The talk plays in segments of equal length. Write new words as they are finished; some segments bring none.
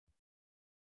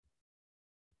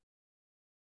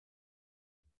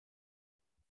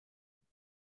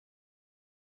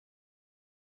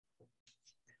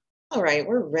All right,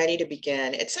 we're ready to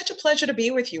begin. It's such a pleasure to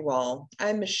be with you all.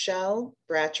 I'm Michele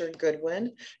Bratcher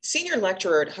Goodwin, Senior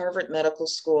Lecturer at Harvard Medical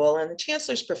School and the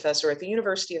Chancellor's Professor at the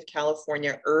University of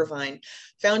California, Irvine,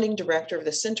 Founding Director of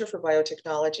the Center for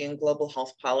Biotechnology and Global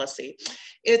Health Policy.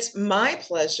 It's my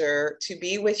pleasure to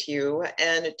be with you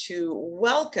and to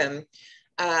welcome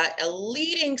a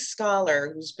leading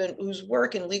scholar whose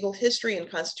work in legal history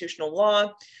and constitutional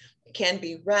law can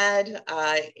be read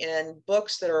in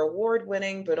books that are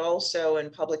award-winning, but also in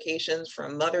publications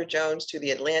from Mother Jones to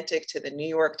The Atlantic to the New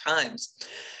York Times.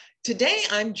 Today,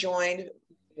 I'm joined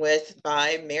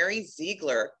by Mary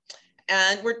Ziegler,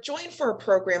 and we're joined for a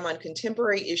program on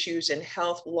contemporary issues in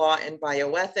health, law, and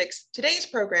bioethics. Today's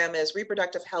program is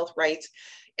Reproductive Health Rights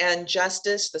and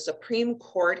Justice, the Supreme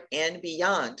Court, and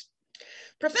Beyond.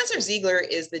 Professor Ziegler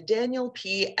is the Daniel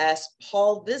P. S.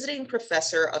 Paul Visiting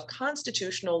Professor of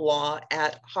Constitutional Law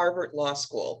at Harvard Law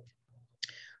School,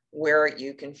 where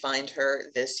you can find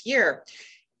her this year.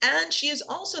 And she is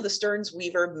also the Stearns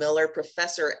Weaver Miller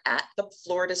Professor at the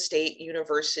Florida State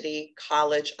University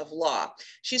College of Law.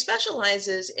 She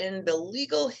specializes in the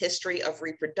legal history of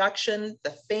reproduction,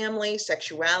 the family,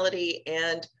 sexuality,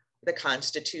 and the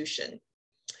Constitution.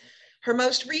 Her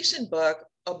most recent book,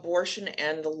 Abortion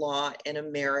and the Law in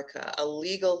America, A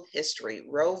Legal History,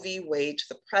 Roe v. Wade to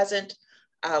the Present,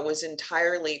 was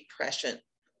entirely prescient.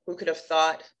 Who could have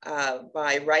thought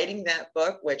by writing that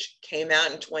book, which came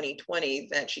out in 2020,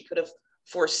 that she could have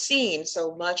foreseen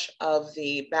so much of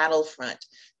the battlefront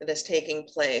that is taking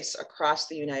place across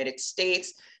the United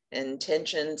States, and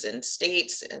tensions in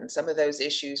states, and some of those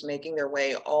issues making their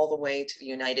way all the way to the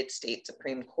United States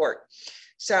Supreme Court.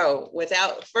 So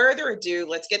without further ado,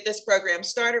 let's get this program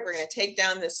started. We're going to take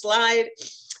down this slide.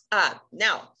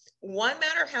 Now, one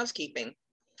matter of housekeeping.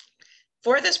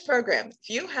 For this program, if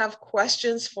you have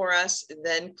questions for us,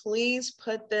 then please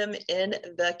put them in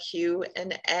the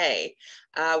Q&A.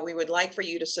 We would like for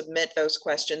you to submit those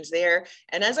questions there.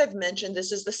 And as I've mentioned,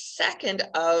 this is the second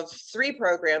of 3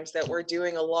 programs that we're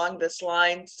doing along this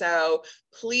line. So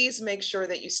please make sure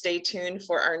that you stay tuned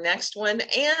for our next one.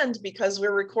 And because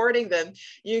we're recording them,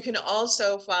 you can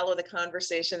also follow the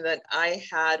conversation that I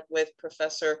had with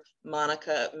Professor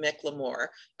Monica McLemore,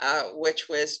 which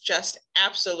was just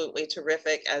absolutely terrific,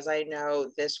 as I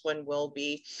know this one will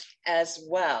be as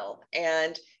well.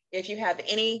 And if you have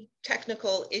any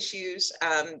technical issues,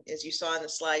 as you saw on the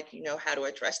slide, you know how to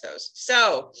address those.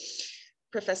 So,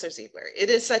 Professor Ziegler, it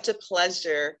is such a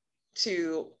pleasure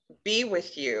to be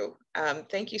with you.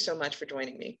 Thank you so much for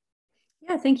joining me.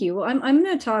 Yeah, thank you. Well, I'm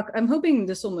going to talk, I'm hoping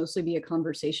this will mostly be a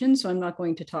conversation, so I'm not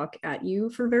going to talk at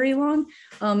you for very long.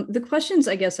 The questions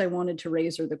I guess I wanted to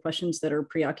raise are the questions that are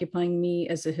preoccupying me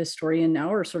as a historian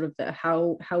now, or sort of the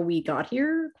how we got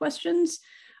here questions.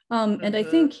 And I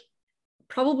think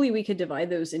probably we could divide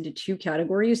those into 2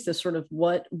 categories, the sort of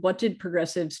what did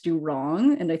progressives do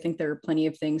wrong? And I think there are plenty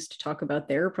of things to talk about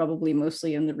there, probably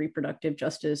mostly in the reproductive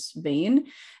justice vein.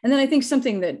 And then I think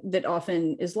something that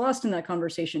often is lost in that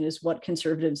conversation is what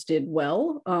conservatives did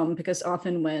well, because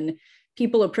often when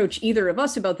people approach either of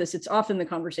us about this, it's often the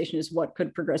conversation is what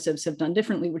could progressives have done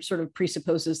differently, which sort of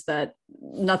presupposes that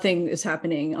nothing is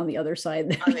happening on the other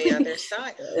side. On the other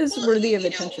side. Is worthy of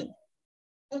attention.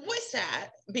 With that,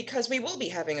 because we will be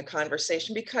having a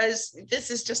conversation, because this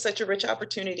is just such a rich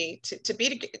opportunity to be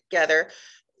together,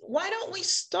 why don't we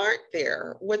start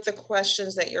there with the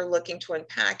questions that you're looking to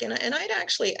unpack? And I'd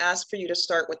actually ask for you to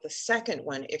start with the second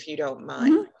one, if you don't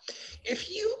mind. If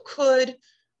you could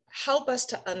help us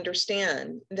to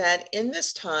understand that in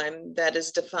this time that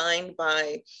is defined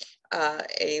by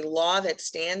a law that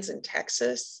stands in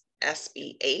Texas,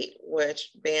 SB 8,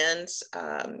 which bans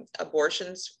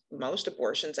most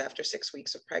abortions after 6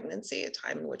 weeks of pregnancy, a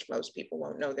time in which most people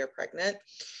won't know they're pregnant,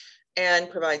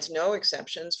 and provides no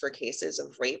exceptions for cases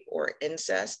of rape or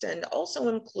incest, and also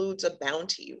includes a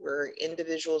bounty where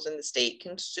individuals in the state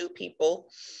can sue people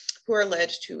who are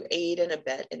alleged to aid and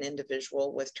abet an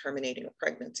individual with terminating a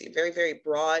pregnancy. Very, very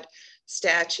broad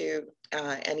statute,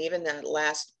 and even that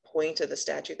last point of the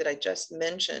statute that I just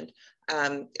mentioned,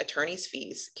 attorney's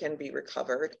fees can be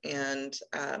recovered, and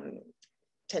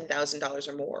 $10,000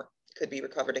 or more could be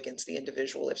recovered against the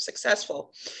individual if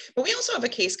successful. But we also have a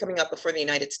case coming up before the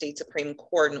United States Supreme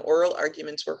Court, and oral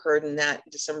arguments were heard in that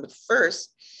December 1st.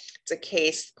 It's a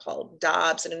case called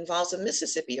Dobbs. It involves a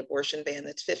Mississippi abortion ban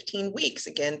that's 15 weeks,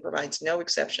 again, provides no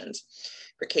exceptions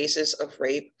for cases of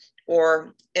rape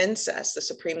or incest. The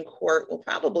Supreme Court will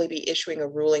probably be issuing a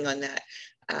ruling on that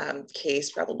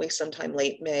case, probably sometime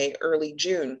late May, early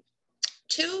June.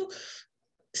 2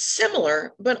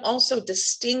 similar, but also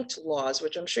distinct laws,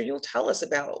 which I'm sure you'll tell us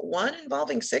about, one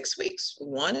involving 6 weeks,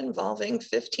 one involving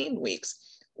 15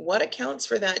 weeks. What accounts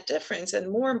for that difference? And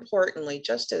more importantly,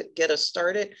 just to get us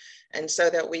started, and so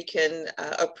that we can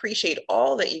appreciate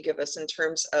all that you give us in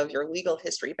terms of your legal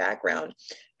history background,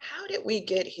 how did we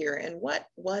get here, and what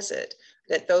was it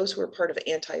that those who were part of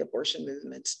anti-abortion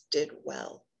movements did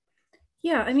well?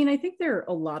 Yeah, I mean, I think there are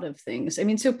a lot of things. I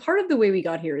mean, so part of the way we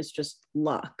got here is just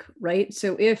luck, right?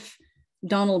 So if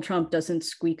Donald Trump doesn't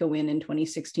squeak a win in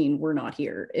 2016, we're not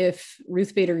here. If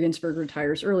Ruth Bader Ginsburg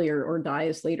retires earlier or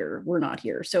dies later, we're not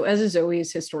here. So as is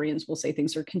always, historians will say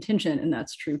things are contingent, and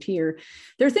that's true here.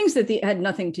 There are things that had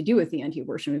nothing to do with the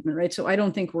anti-abortion movement, right? So I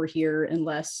don't think we're here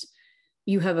unless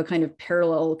you have a kind of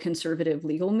parallel conservative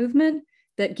legal movement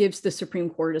that gives the Supreme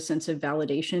Court a sense of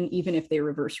validation, even if they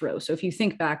reverse Roe. So if you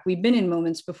think back, we've been in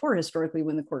moments before historically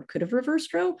when the court could have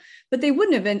reversed Roe, but they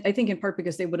wouldn't have been, I think in part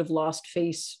because they would have lost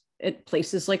face at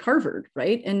places like Harvard,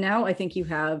 right? And now I think you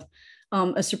have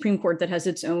a Supreme Court that has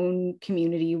its own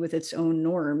community with its own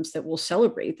norms that will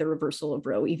celebrate the reversal of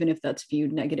Roe, even if that's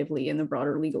viewed negatively in the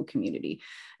broader legal community.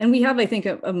 And we have, I think,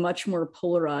 a much more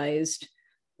polarized,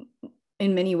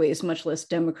 in many ways, much less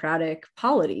democratic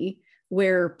polity,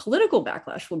 where political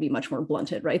backlash will be much more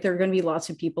blunted, right? There are going to be lots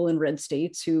of people in red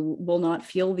states who will not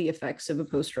feel the effects of a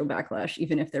post-Roe backlash,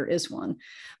 even if there is one.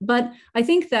 But I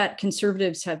think that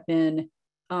conservatives have been,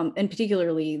 and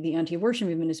particularly the anti-abortion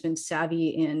movement, has been savvy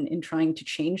in trying to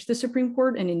change the Supreme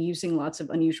Court and in using lots of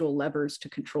unusual levers to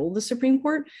control the Supreme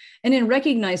Court, and in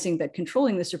recognizing that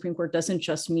controlling the Supreme Court doesn't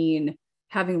just mean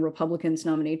having Republicans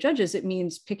nominate judges, it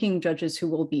means picking judges who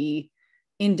will be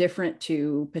indifferent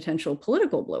to potential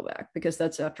political blowback, because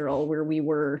that's, after all, where we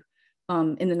were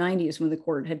in the 90s when the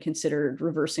court had considered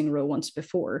reversing Roe once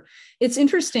before. It's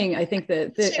interesting, I think,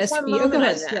 that the SP... Oh, go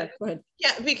ahead. Yeah, go ahead.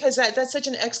 Yeah, because that's such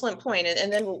an excellent point.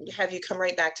 And then we'll have you come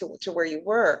right back to where you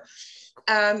were.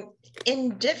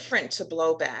 Indifferent to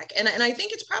blowback. And I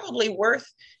think it's probably worth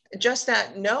just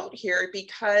that note here,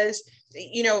 because,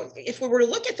 you know, if we were to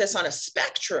look at this on a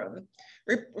spectrum,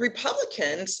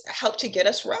 Republicans helped to get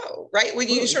us Roe, right? When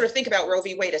you sort of think about Roe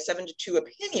v. Wade, a 7-2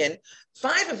 opinion,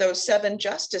 5 of those 7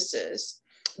 justices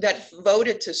that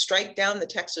voted to strike down the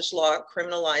Texas law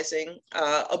criminalizing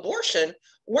abortion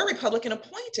were Republican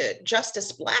appointed.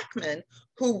 Justice Blackmun,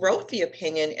 who wrote the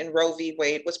opinion in Roe v.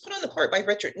 Wade, was put on the court by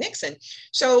Richard Nixon.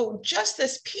 So just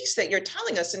this piece that you're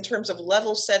telling us in terms of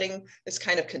level setting, this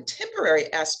kind of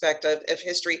contemporary aspect of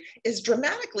history, is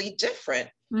dramatically different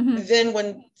than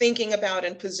when thinking about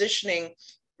and positioning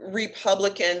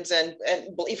Republicans. And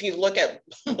if you look at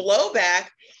blowback,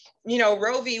 you know,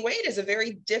 Roe v. Wade is a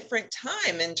very different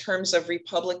time in terms of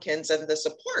Republicans and the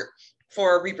support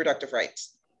for reproductive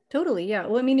rights. Totally, yeah.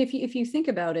 Well, I mean, if you think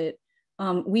about it,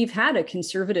 we've had a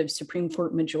conservative Supreme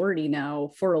Court majority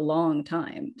now for a long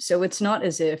time. So it's not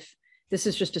as if this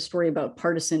is just a story about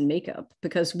partisan makeup,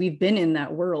 because we've been in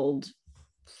that world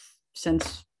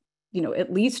since, you know,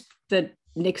 at least the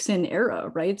Nixon era,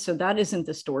 right? So that isn't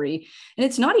the story. And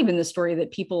it's not even the story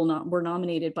that people were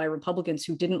nominated by Republicans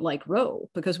who didn't like Roe,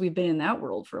 because we've been in that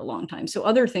world for a long time. So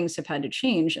other things have had to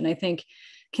change. And I think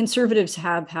conservatives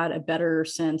have had a better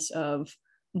sense of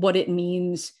what it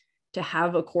means to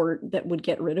have a court that would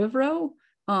get rid of Roe.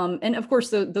 And of course,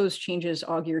 those changes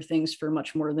augur things for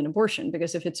much more than abortion,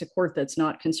 because if it's a court that's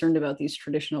not concerned about these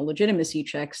traditional legitimacy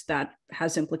checks, that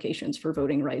has implications for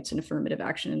voting rights and affirmative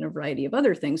action and a variety of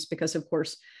other things, because of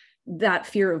course, that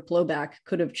fear of blowback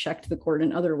could have checked the court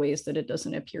in other ways that it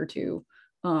doesn't appear to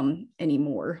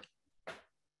anymore.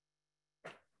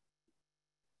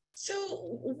 So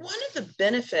one of the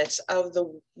benefits of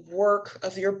the work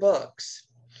of your books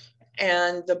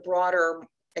and the broader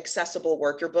accessible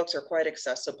work, your books are quite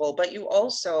accessible, but you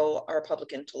also are a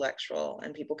public intellectual,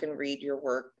 and people can read your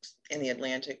work in the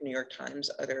Atlantic, New York Times,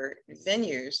 other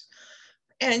venues.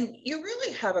 And you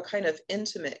really have a kind of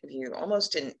intimate view,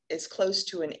 almost as close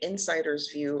to an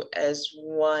insider's view as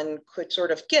one could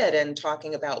sort of get in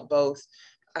talking about both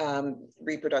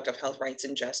reproductive health rights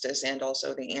and justice, and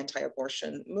also the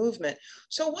anti-abortion movement.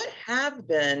 So what have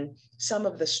been some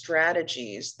of the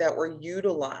strategies that were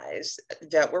utilized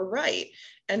that were right?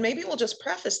 And maybe we'll just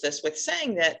preface this with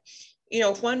saying that, you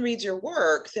know, if one reads your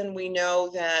work, then we know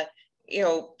that, you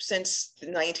know, since the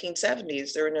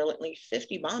 1970s, there were nearly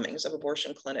 50 bombings of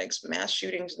abortion clinics, mass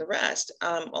shootings, and the rest.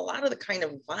 A lot of the kind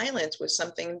of violence was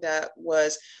something that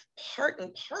was part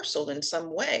and parcel in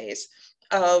some ways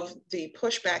of the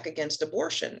pushback against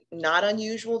abortion. Not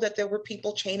unusual that there were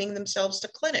people chaining themselves to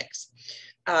clinics.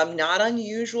 Not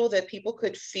unusual that people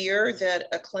could fear that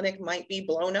a clinic might be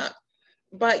blown up.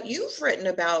 But you've written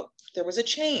about there was a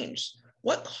change.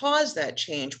 What caused that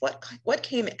change? What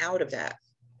came out of that?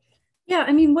 Yeah,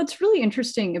 I mean, what's really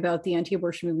interesting about the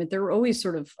anti-abortion movement, there were always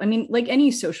sort of, I mean, like any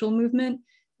social movement,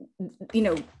 you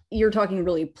know, you're talking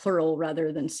really plural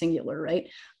rather than singular, right?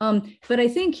 But I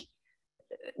think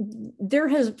there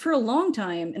has, for a long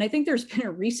time, and I think there's been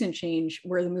a recent change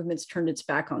where the movement's turned its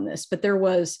back on this, but there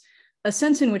was a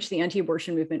sense in which the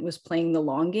anti-abortion movement was playing the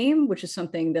long game, which is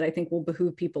something that I think will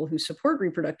behoove people who support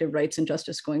reproductive rights and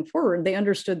justice going forward. They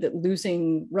understood that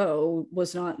losing Roe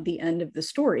was not the end of the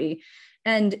story.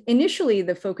 And initially,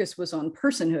 the focus was on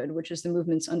personhood, which is the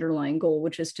movement's underlying goal,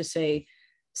 which is to say,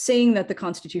 saying that the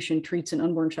Constitution treats an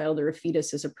unborn child or a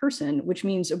fetus as a person, which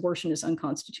means abortion is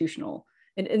unconstitutional.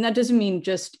 And that doesn't mean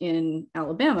just in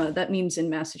Alabama, that means in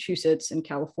Massachusetts and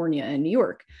California and New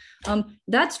York.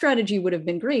 That strategy would have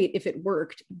been great if it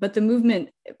worked, but the movement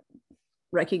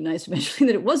recognized eventually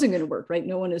that it wasn't going to work, right?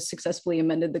 No one has successfully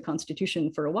amended the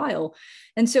Constitution for a while.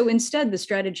 And so instead, the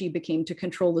strategy became to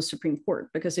control the Supreme Court,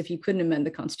 because if you couldn't amend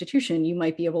the Constitution, you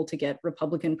might be able to get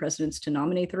Republican presidents to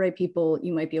nominate the right people.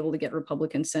 You might be able to get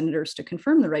Republican senators to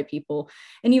confirm the right people.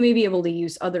 And you may be able to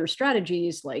use other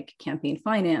strategies like campaign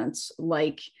finance,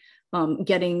 like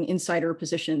getting insider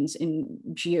positions in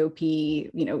GOP,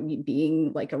 you know,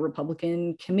 being like a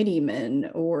Republican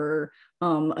committeeman or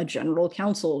a general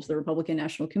counsel to the Republican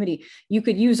National Committee. You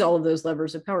could use all of those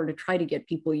levers of power to try to get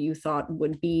people you thought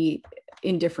would be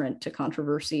indifferent to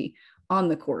controversy on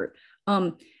the court.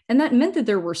 And that meant that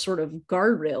there were sort of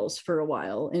guardrails for a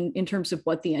while in terms of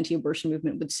what the anti-abortion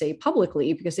movement would say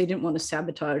publicly, because they didn't want to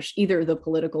sabotage either the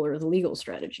political or the legal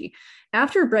strategy.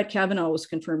 After Brett Kavanaugh was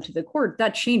confirmed to the court,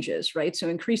 that changes, right? So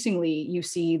increasingly, you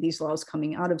see these laws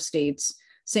coming out of states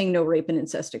saying no rape and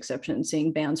incest exceptions,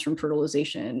 saying bans from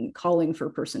fertilization, calling for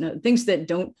personhood, things that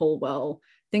don't poll well,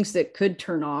 things that could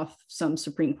turn off some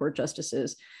Supreme Court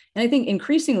justices. And I think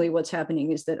increasingly what's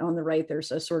happening is that on the right,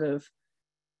 there's a sort of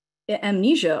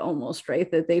amnesia almost, right?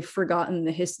 That they've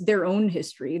forgotten their own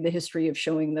history, the history of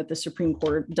showing that the Supreme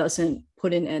Court doesn't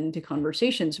put an end to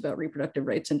conversations about reproductive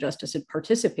rights and justice. It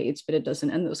participates, but it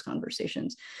doesn't end those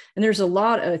conversations. And there's a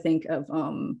lot, I think, of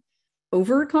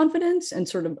overconfidence and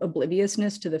sort of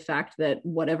obliviousness to the fact that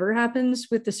whatever happens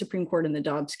with the Supreme Court in the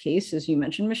Dobbs case, as you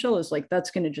mentioned, Michele, is like,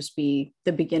 that's going to just be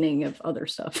the beginning of other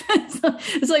stuff.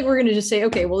 It's like, we're going to just say,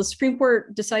 okay, well, the Supreme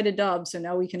Court decided Dobbs, so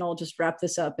now we can all just wrap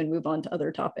this up and move on to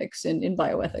other topics in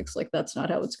bioethics. Like, that's not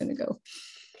how it's going to go.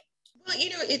 Well, you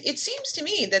know, it seems to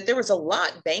me that there was a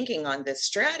lot banking on this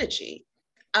strategy.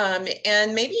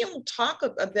 And maybe you'll talk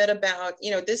a bit about,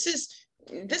 you know, this is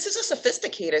a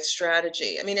sophisticated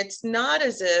strategy. I mean, it's not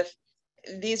as if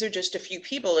these are just a few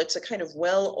people. It's a kind of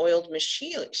well-oiled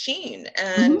machine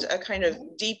and a kind of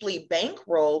deeply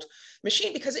bankrolled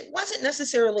machine, because it wasn't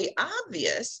necessarily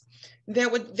obvious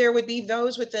that there would be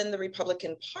those within the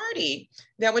Republican Party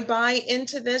that would buy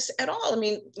into this at all. I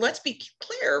mean, let's be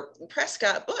clear,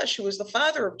 Prescott Bush, who was the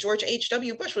father of George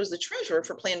H.W. Bush, was the treasurer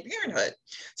for Planned Parenthood.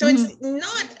 So it's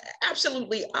not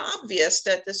absolutely obvious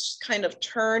that this kind of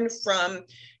turn from,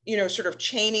 you know, sort of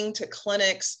chaining to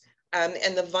clinics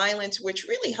and the violence, which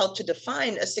really helped to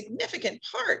define a significant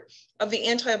part of the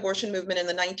anti-abortion movement in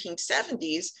the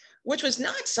 1970s, which was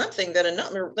not something that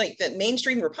that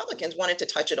mainstream Republicans wanted to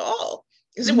touch at all,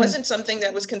 because it wasn't something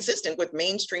that was consistent with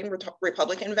mainstream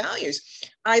Republican values,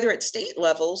 either at state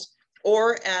levels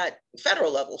or at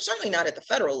federal level. Certainly not at the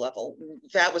federal level.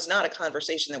 That was not a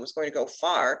conversation that was going to go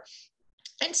far.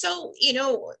 And so, you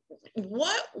know,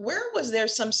 where was there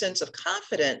some sense of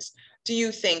confidence, do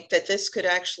you think, that this could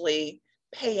actually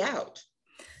pay out?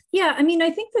 Yeah, I mean, I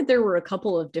think that there were a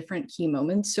couple of different key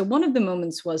moments. So one of the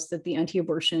moments was that the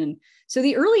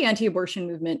early anti-abortion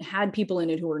movement had people in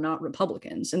it who were not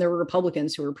Republicans, and there were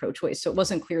Republicans who were pro-choice. So it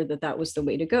wasn't clear that that was the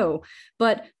way to go.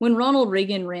 But when Ronald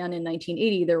Reagan ran in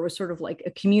 1980, there was sort of like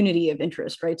a community of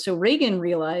interest, right? So Reagan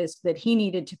realized that he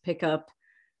needed to pick up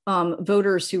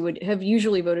voters who would have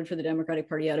usually voted for the Democratic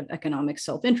Party out of economic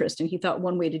self-interest. And he thought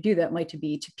one way to do that might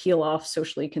be to peel off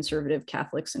socially conservative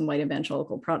Catholics and white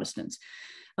evangelical Protestants.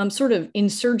 Sort of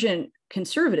insurgent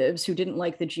conservatives who didn't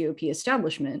like the GOP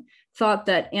establishment thought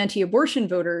that anti-abortion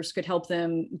voters could help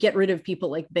them get rid of people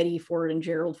like Betty Ford and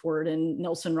Gerald Ford and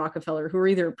Nelson Rockefeller, who were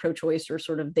either pro-choice or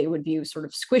sort of they would view sort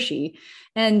of squishy.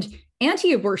 And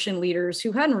anti-abortion leaders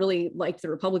who hadn't really liked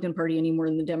the Republican Party any more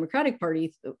than the Democratic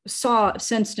Party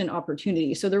sensed an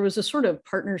opportunity. So there was a sort of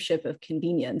partnership of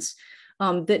convenience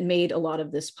that made a lot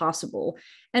of this possible.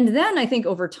 And then I think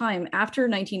over time, after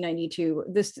 1992,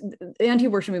 the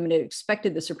anti-abortion movement had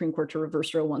expected the Supreme Court to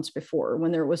reverse Roe once before,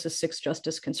 when there was a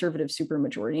 6-justice conservative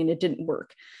supermajority, and it didn't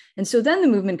work. And so then the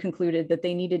movement concluded that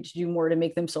they needed to do more to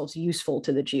make themselves useful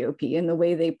to the GOP. And the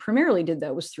way they primarily did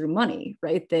that was through money,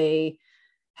 right? They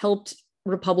helped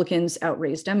Republicans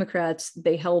outraise Democrats.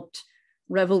 They helped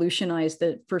revolutionize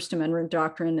the First Amendment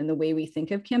doctrine and the way we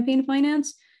think of campaign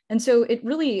finance. And so it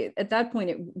really, at that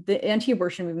point, the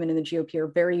anti-abortion movement and the GOP are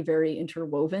very, very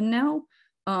interwoven now.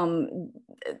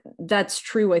 That's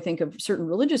true, I think, of certain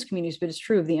religious communities, but it's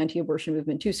true of the anti-abortion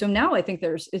movement too. So now I think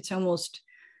it's almost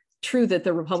true that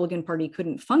the Republican Party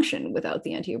couldn't function without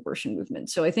the anti-abortion movement.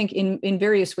 So I think in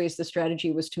various ways, the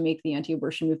strategy was to make the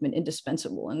anti-abortion movement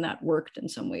indispensable, and that worked in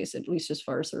some ways, at least as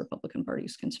far as the Republican Party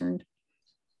is concerned.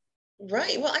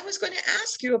 Right. Well, I was going to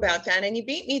ask you about that, and you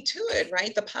beat me to it,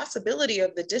 right? The possibility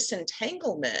of the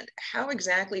disentanglement. How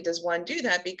exactly does one do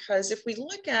that? Because if we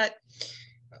look at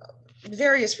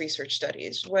various research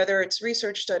studies, whether it's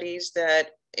research studies that,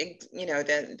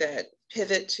 that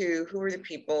pivot to who are the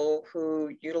people who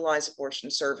utilize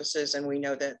abortion services, and we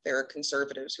know that there are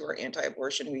conservatives who are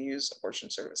anti-abortion who use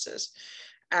abortion services.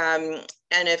 And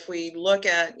if we look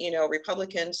at,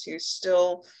 Republicans who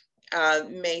still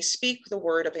may speak the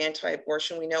word of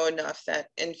anti-abortion, we know enough that,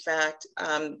 in fact,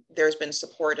 there's been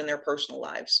support in their personal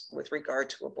lives with regard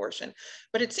to abortion.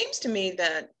 But it seems to me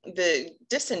that the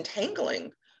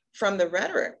disentangling from the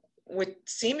rhetoric would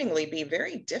seemingly be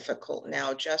very difficult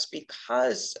now, just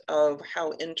because of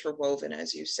how interwoven,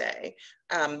 as you say,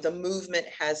 the movement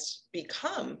has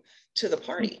become to the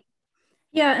party.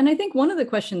 Yeah, and I think one of the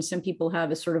questions some people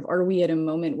have is sort of, are we at a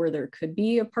moment where there could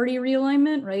be a party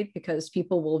realignment, right? Because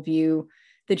people will view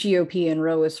the GOP and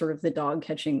Roe as sort of the dog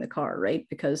catching the car, right?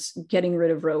 Because getting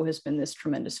rid of Roe has been this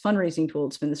tremendous fundraising tool.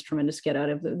 It's been this tremendous get out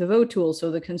of the vote tool.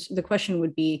 So the question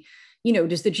would be,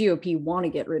 does the GOP want to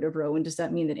get rid of Roe? And does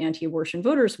that mean that anti-abortion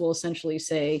voters will essentially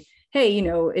say, hey,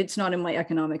 it's not in my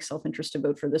economic self-interest to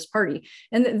vote for this party?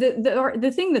 And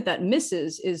the thing that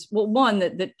misses is, well, one,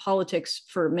 that politics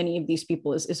for many of these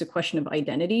people is a question of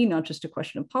identity, not just a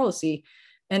question of policy,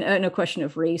 and a question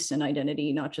of race and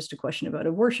identity, not just a question about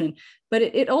abortion. But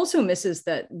it also misses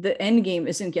that the end game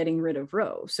isn't getting rid of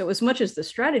Roe. So as much as the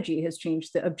strategy has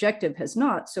changed, the objective has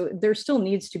not. So there still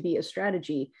needs to be a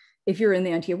strategy, if you're in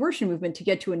the anti-abortion movement, to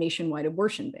get to a nationwide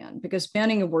abortion ban, because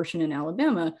banning abortion in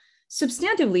Alabama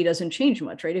substantively doesn't change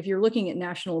much, right? If you're looking at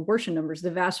national abortion numbers,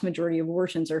 the vast majority of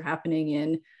abortions are happening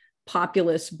in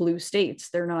populous blue states.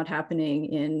 They're not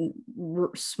happening in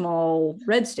small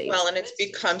red states. Well, and it's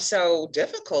become so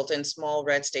difficult in small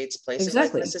red states, places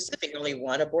exactly. like Mississippi, only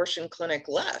one abortion clinic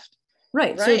left.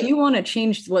 Right. So if you want to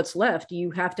change what's left,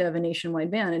 you have to have a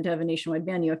nationwide ban. And to have a nationwide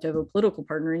ban, you have to have a political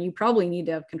partner. And you probably need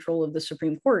to have control of the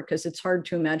Supreme Court, because it's hard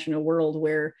to imagine a world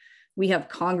where we have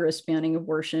Congress banning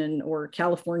abortion, or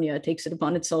California takes it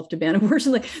upon itself to ban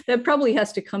abortion. Like, that probably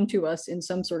has to come to us in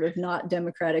some sort of not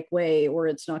democratic way, or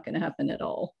it's not going to happen at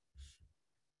all.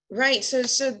 Right. So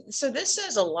this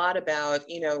says a lot about,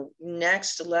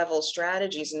 next level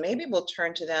strategies, and maybe we'll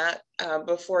turn to that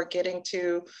before getting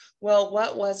to, well,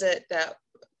 what was it that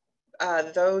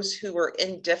those who were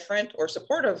indifferent or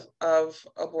supportive of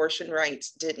abortion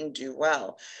rights didn't do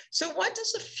well? So what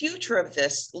does the future of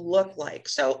this look like?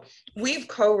 So we've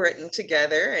co-written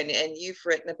together, and you've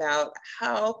written about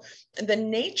how the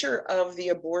nature of the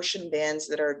abortion bans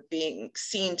that are being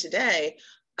seen today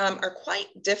are quite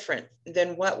different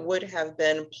than what would have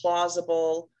been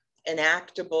plausible,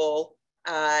 enactable,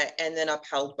 and then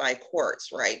upheld by courts,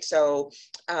 right? So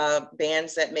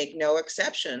bans that make no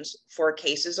exceptions for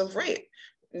cases of rape,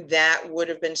 that would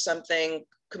have been something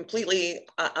completely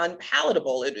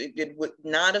unpalatable. It would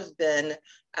not have been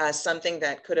something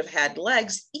that could have had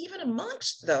legs, even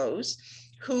amongst those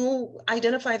who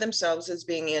identify themselves as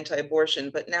being anti-abortion,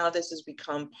 but now this has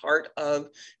become part of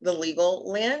the legal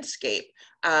landscape.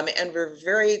 And we're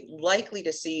very likely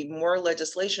to see more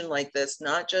legislation like this,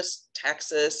 not just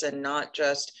Texas and not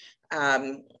just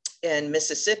in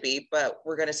Mississippi, but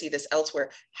we're going to see this elsewhere.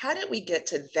 How did we get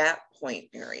to that point,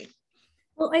 Mary?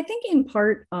 Well, I think in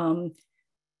part,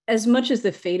 as much as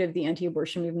the fate of the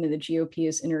anti-abortion movement and the GOP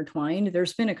is intertwined,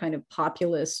 there's been a kind of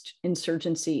populist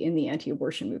insurgency in the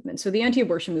anti-abortion movement. So the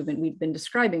anti-abortion movement we've been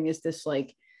describing is this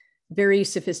like very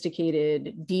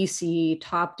sophisticated DC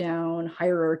top-down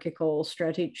hierarchical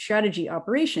strategy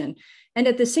operation. And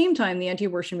at the same time, the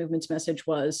anti-abortion movement's message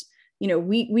was,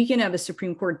 we can have a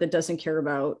Supreme Court that doesn't care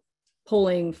about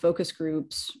polling, focus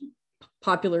groups,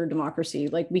 popular democracy.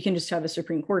 Like, we can just have a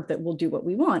Supreme Court that will do what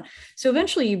we want. So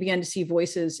eventually you began to see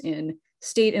voices in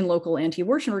state and local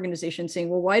anti-abortion organizations saying,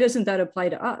 well, why doesn't that apply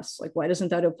to us? Like, why doesn't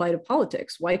that apply to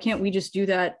politics? Why can't we just do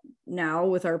that now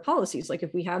with our policies? Like,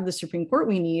 if we have the Supreme Court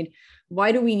we need,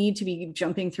 why do we need to be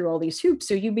jumping through all these hoops?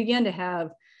 So you began to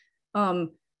have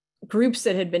groups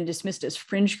that had been dismissed as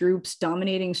fringe groups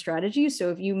dominating strategies. So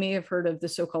if you may have heard of the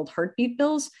so-called heartbeat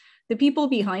bills, the people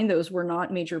behind those were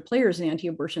not major players in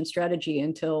anti-abortion strategy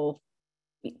until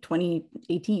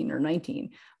 2018 or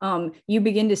 19. You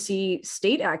begin to see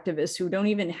state activists who don't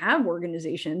even have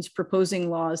organizations proposing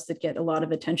laws that get a lot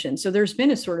of attention. So there's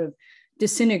been a sort of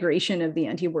disintegration of the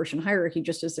anti-abortion hierarchy,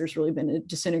 just as there's really been a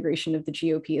disintegration of the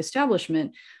GOP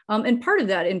establishment. And part of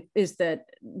that is that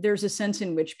there's a sense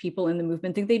in which people in the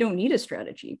movement think they don't need a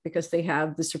strategy because they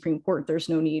have the Supreme Court. There's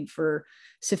no need for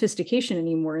sophistication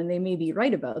anymore, and they may be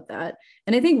right about that.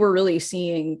 And I think we're really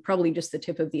seeing probably just the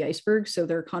tip of the iceberg. So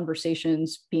there are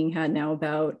conversations being had now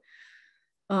about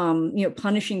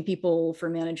punishing people for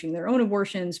managing their own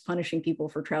abortions, punishing people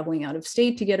for traveling out of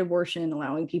state to get abortion,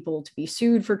 allowing people to be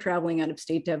sued for traveling out of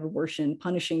state to have abortion,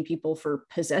 punishing people for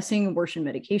possessing abortion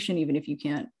medication, even if you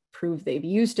can't prove they've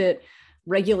used it,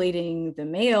 regulating the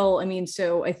mail. I mean,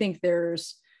 so I think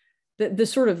there's the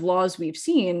sort of laws we've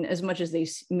seen, as much as they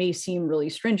may seem really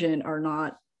stringent, are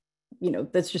not,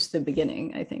 that's just the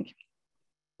beginning, I think.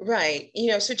 Right.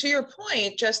 So to your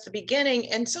point, just the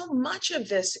beginning, and so much of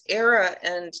this era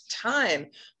and time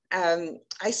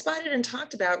I spotted and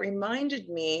talked about reminded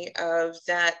me of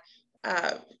that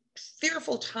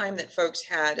fearful time that folks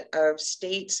had of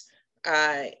states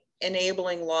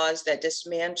enabling laws that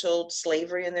dismantled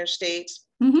slavery in their states,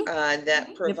 that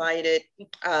provided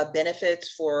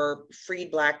benefits for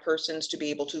freed Black persons to be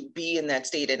able to be in that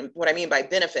state. And what I mean by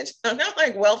benefits, not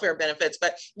like welfare benefits,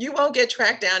 but you won't get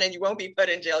tracked down and you won't be put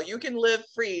in jail. You can live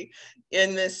free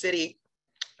in this city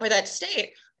or that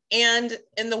state. And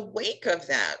in the wake of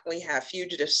that, we have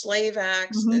fugitive slave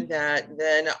acts that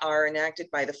then are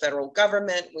enacted by the federal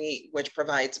government, which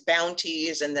provides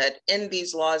bounties, and that in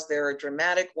these laws, there are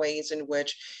dramatic ways in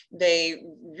which they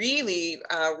really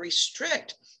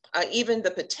restrict even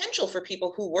the potential for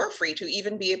people who were free to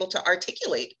even be able to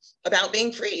articulate about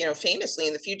being free. Famously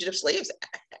in the Fugitive Slaves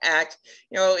Act,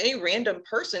 any random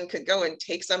person could go and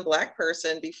take some Black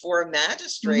person before a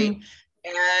magistrate,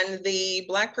 and the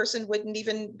Black person wouldn't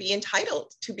even be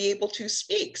entitled to be able to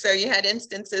speak. So you had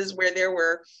instances where there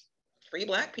were free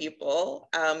Black people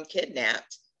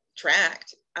kidnapped,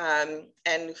 tracked,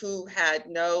 and who had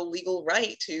no legal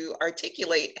right to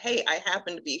articulate, hey, I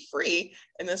happen to be free,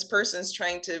 and this person's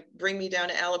trying to bring me down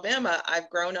to Alabama. I've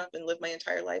grown up and lived my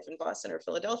entire life in Boston or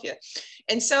Philadelphia.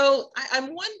 And so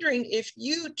I'm wondering if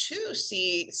you too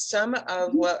see some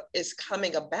of what is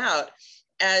coming about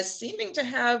as seeming to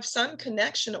have some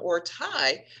connection or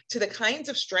tie to the kinds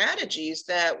of strategies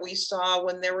that we saw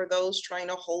when there were those trying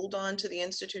to hold on to the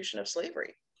institution of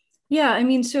slavery. Yeah, I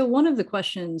mean, so one of the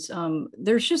questions,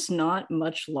 there's just not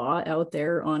much law out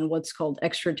there on what's called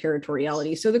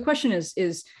extraterritoriality. So the question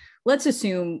is let's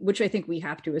assume, which I think we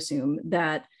have to assume,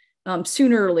 that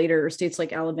sooner or later, states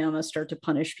like Alabama start to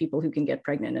punish people who can get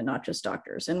pregnant and not just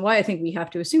doctors. And why I think we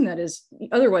have to assume that is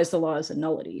otherwise the law is a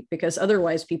nullity, because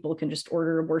otherwise people can just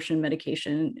order abortion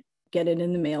medication, get it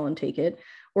in the mail and take it,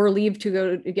 or leave to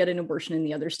go to get an abortion in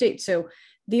the other state. So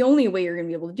the only way you're going to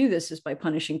be able to do this is by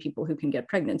punishing people who can get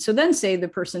pregnant. So then say the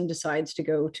person decides to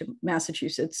go to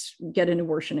Massachusetts, get an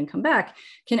abortion and come back.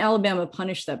 Can Alabama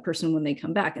punish that person when they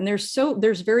come back? And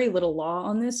there's very little law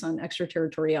on this, on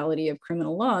extraterritoriality of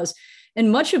criminal laws.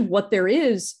 And much of what there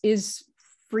is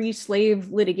free slave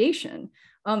litigation.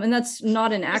 And that's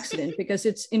not an accident, because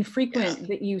it's infrequent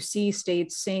that you see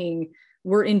states saying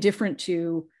we're indifferent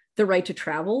to the right to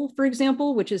travel, for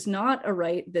example, which is not a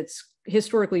right that's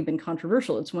historically been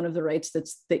controversial. It's one of the rights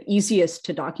that's the easiest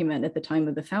to document at the time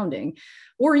of the founding.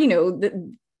 Or,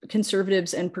 the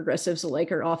conservatives and progressives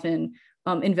alike are often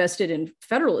invested in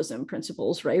federalism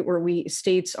principles, right? Where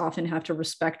states often have to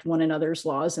respect one another's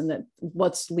laws, and that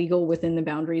what's legal within the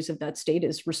boundaries of that state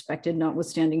is respected,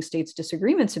 notwithstanding states'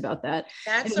 disagreements about that.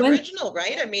 That's original,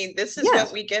 right? I mean, this is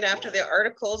what we get after the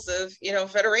Articles of,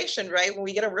 Federation, right? When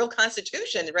we get a real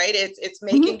constitution, right? It's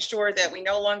making sure that we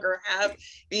no longer have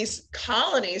these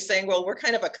colonies saying, well, we're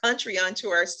kind of a country unto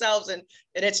ourselves, and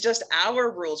it's just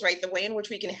our rules, right? The way in which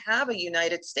we can have a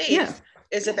United States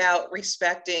is about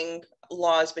respecting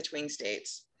laws between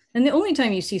states. And the only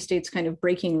time you see states kind of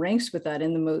breaking ranks with that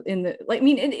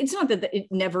it's not that it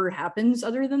never happens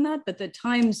other than that, but the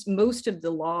times most of the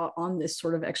law on this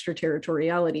sort of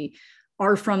extraterritoriality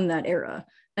are from that era.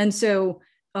 And so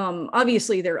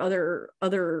Obviously, there are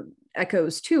other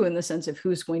echoes too, in the sense of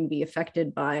who's going to be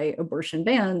affected by abortion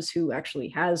bans, who actually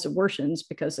has abortions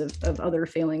because of other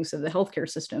failings of the healthcare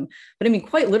system. But I mean,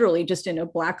 quite literally, just in a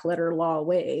black letter law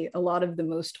way, a lot of the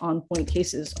most on point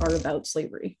cases are about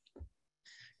slavery.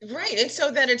 Right. And so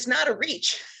that it's not a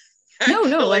reach.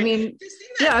 No, I mean,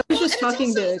 yeah, I was Well, just and it's talking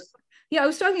also, to, yeah, I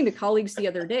was talking to colleagues the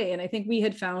other day, and I think we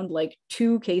had found like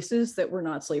 2 cases that were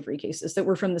not slavery cases that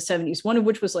were from the 70s, one of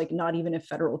which was like not even a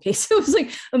federal case. It was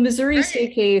like a Missouri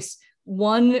state case,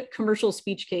 one commercial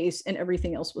speech case, and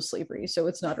everything else was slavery. So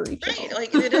it's not a reach at right. all.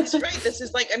 Like it is right. This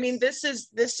is like, I mean, this is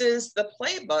the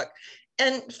playbook.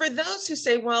 And for those who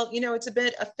say, well, you know, it's a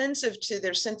bit offensive to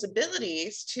their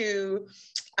sensibilities to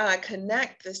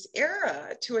connect this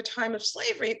era to a time of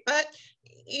slavery, but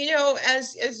you know,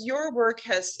 as your work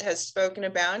has spoken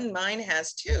about, and mine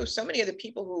has too, so many of the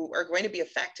people who are going to be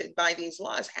affected by these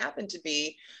laws happen to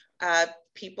be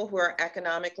people who are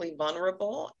economically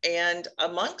vulnerable, and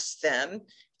amongst them,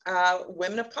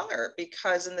 women of color,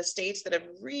 because in the states that have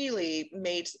really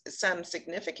made some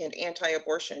significant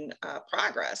anti-abortion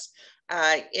progress,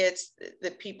 it's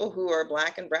the people who are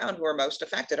Black and brown who are most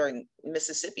affected, or in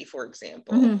Mississippi, for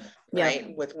example, Yeah.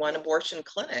 right? With one abortion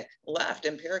clinic left,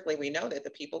 empirically, we know that the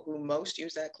people who most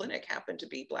use that clinic happen to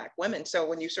be Black women. So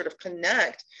when you sort of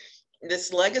connect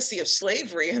this legacy of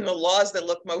slavery and the laws that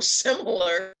look most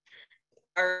similar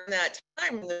are in that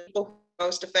time, the people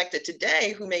most affected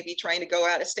today who may be trying to go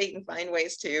out of state and find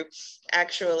ways to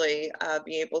actually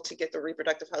be able to get the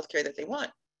reproductive health care that they want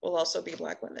will also be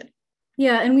Black women.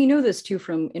 Yeah, and we know this too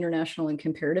from international and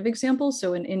comparative examples.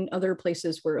 So in other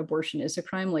places where abortion is a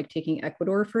crime, like taking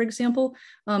Ecuador, for example,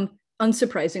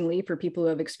 unsurprisingly, for people who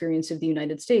have experience of the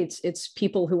United States, it's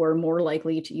people who are more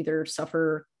likely to either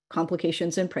suffer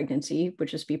complications in pregnancy,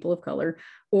 which is people of color,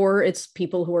 or it's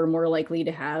people who are more likely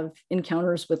to have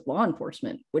encounters with law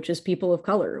enforcement, which is people of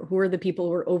color, who are the people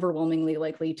who are overwhelmingly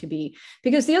likely to be,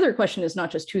 because the other question is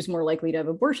not just who's more likely to have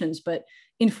abortions, but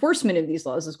enforcement of these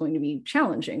laws is going to be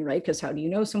challenging, right? Because how do you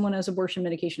know someone has abortion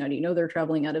medication? How do you know they're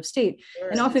traveling out of state? Sure.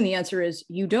 And often the answer is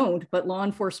you don't, but law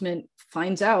enforcement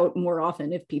finds out more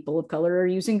often if people of color are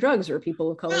using drugs or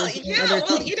people of color Well, are doing yeah, other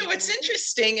well, things. you know, what's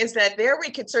interesting is that there we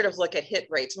could sort of look at hit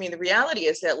rates. I mean, the reality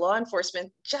is that law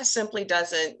enforcement just simply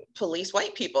doesn't police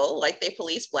white people like they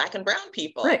police Black and brown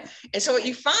people. Right. And so what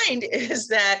you find is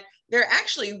that there are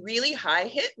actually really high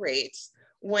hit rates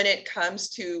when it comes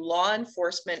to law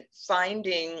enforcement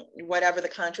finding whatever the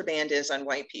contraband is on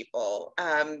white people.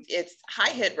 It's high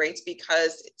hit rates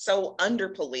because it's so under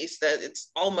policed that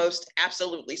it's almost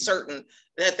absolutely certain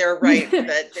that they're right,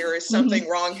 that there is something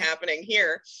wrong happening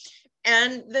here.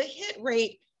 And the hit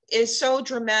rate is so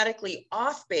dramatically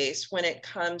off base when it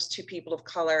comes to people of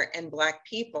color and Black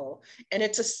people. And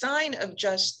it's a sign of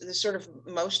just the sort of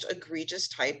most egregious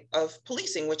type of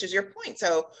policing, which is your point.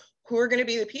 So who are going to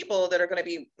be the people that are going to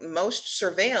be most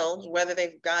surveilled, whether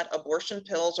they've got abortion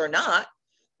pills or not?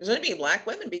 There's going to be Black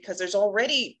women, because there's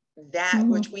already that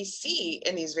which we see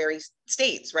in these very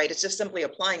states, right? It's just simply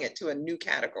applying it to a new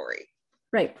category.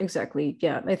 Right, exactly.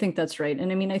 Yeah, I think that's right. And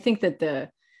I mean, I think that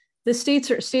the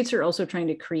states are also trying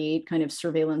to create kind of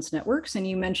surveillance networks. And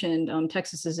you mentioned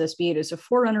Texas's SB8 as a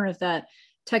forerunner of that.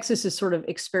 Texas is sort of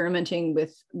experimenting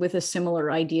with a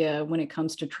similar idea when it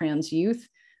comes to trans youth.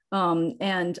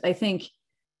 And I think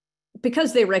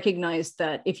because they recognize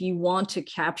that if you want to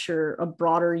capture a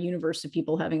broader universe of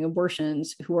people having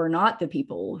abortions who are not the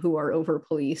people who are over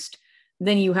policed,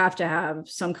 then you have to have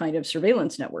some kind of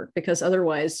surveillance network, because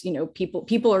otherwise, you know,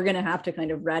 people are going to have to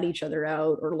kind of rat each other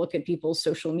out or look at people's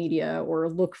social media or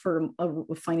look for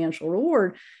a financial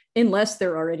reward, unless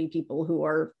they're already people who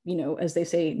are, you know, as they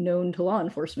say, known to law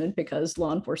enforcement, because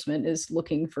law enforcement is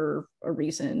looking for a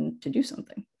reason to do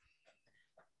something.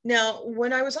 Now,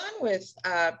 when I was on with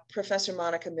Professor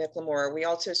Monica Miclemore, we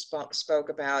also spoke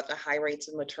about the high rates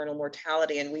of maternal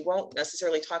mortality, and we won't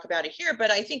necessarily talk about it here,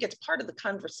 but I think it's part of the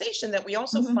conversation that we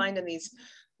also find in these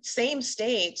same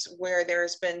states where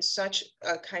there's been such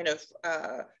a kind of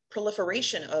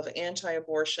proliferation of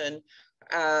anti-abortion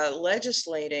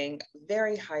legislating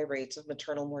very high rates of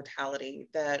maternal mortality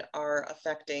that are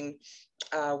affecting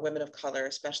women of color,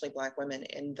 especially Black women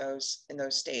in those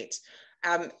states.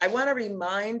 I want to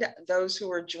remind those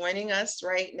who are joining us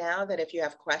right now that if you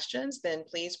have questions, then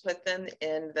please put them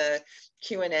in the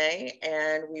Q&A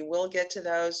and we will get to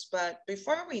those. But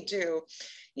before we do,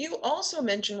 you also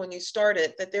mentioned when you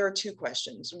started that there are 2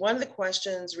 questions. One of the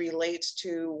questions relates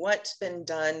to what's been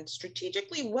done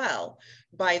strategically well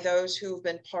by those who've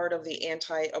been part of the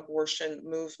anti-abortion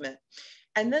movement.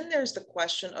 And then there's the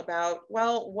question about,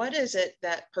 well, what is it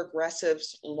that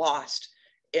progressives lost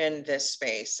in this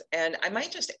space. And I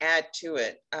might just add to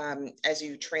it, as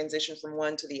you transition from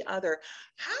one to the other,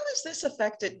 how has this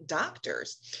affected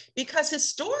doctors? Because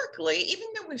historically, even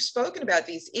though we've spoken about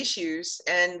these issues,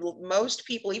 and most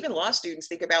people, even law students,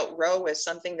 think about Roe as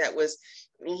something that was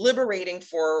liberating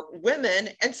for women,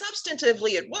 and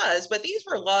substantively it was, but these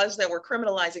were laws that were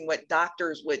criminalizing what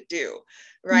doctors would do,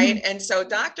 right? Mm-hmm. And so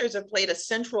doctors have played a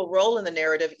central role in the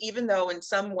narrative, even though in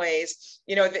some ways,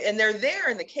 you know, and they're there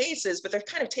in the cases, but they're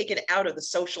kind of taken out of the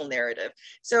social narrative.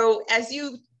 So as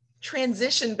you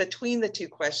transition between the two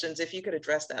questions, if you could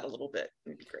address that a little bit,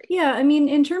 would be great. Yeah, I mean,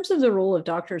 in terms of the role of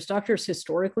doctors, doctors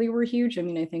historically were huge. I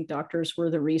mean, I think doctors were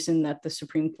the reason that the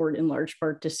Supreme Court in large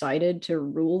part decided to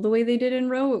rule the way they did in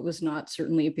Roe. It was not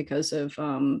certainly because of,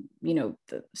 you know,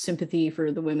 the sympathy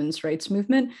for the women's rights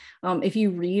movement. If you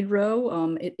read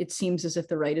Roe, it seems as if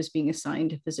the right is being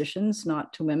assigned to physicians,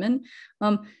 not to women.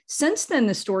 Since then,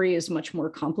 the story is much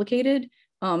more complicated.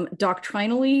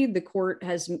 Doctrinally, the court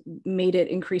has made it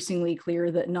increasingly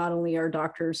clear that not only are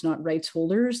doctors not rights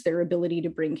holders, their ability to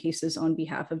bring cases on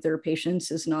behalf of their patients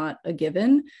is not a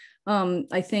given.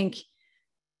 I think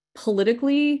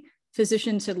politically,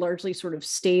 physicians had largely sort of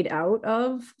stayed out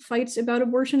of fights about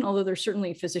abortion, although there's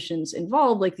certainly physicians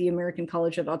involved, like the American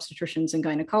College of Obstetricians and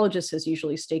Gynecologists has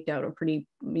usually staked out a pretty,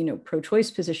 you know,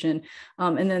 pro-choice position.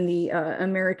 And then the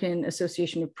American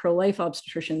Association of Pro-Life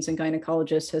Obstetricians and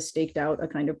Gynecologists has staked out a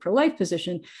kind of pro-life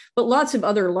position, but lots of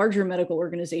other larger medical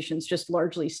organizations just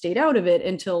largely stayed out of it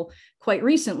until quite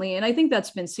recently. And I think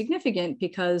that's been significant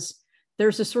because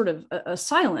there's a sort of a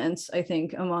silence, I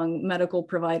think, among medical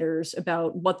providers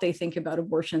about what they think about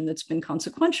abortion that's been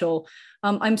consequential.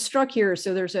 I'm struck here.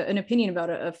 So there's an opinion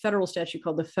about a federal statute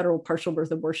called the Federal Partial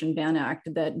Birth Abortion Ban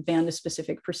Act that banned a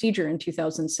specific procedure in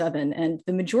 2007. And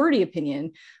the majority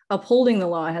opinion upholding the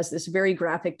law has this very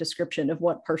graphic description of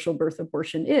what partial birth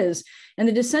abortion is. And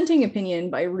the dissenting opinion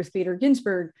by Ruth Bader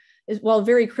Ginsburg is, while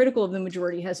very critical of the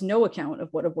majority, has no account of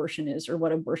what abortion is or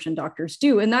what abortion doctors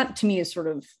do. And that to me is sort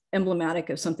of emblematic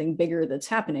of something bigger that's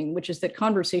happening, which is that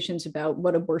conversations about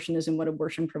what abortion is and what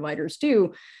abortion providers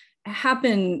do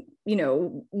happen, you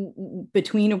know,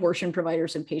 between abortion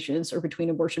providers and patients, or between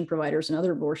abortion providers and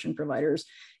other abortion providers.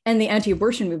 And the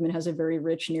anti-abortion movement has a very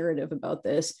rich narrative about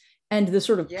this. And the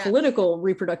sort of political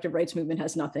reproductive rights movement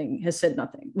has said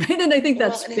nothing, right? And I think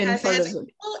that's been part of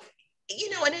it. You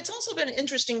know, and it's also been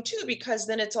interesting too, because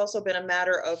then it's also been a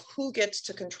matter of who gets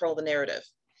to control the narrative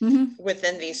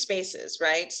within these spaces,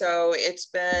 right? So it's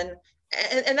been,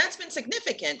 and that's been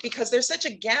significant because there's such a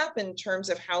gap in terms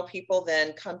of how people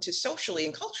then come to socially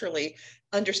and culturally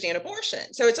understand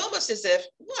abortion. So it's almost as if,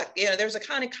 look, you know, there's a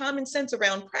kind of common sense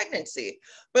around pregnancy,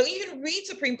 but you can read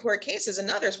Supreme Court cases and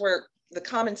others where the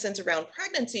common sense around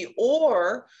pregnancy,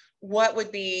 or what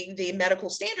would be the medical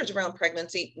standards around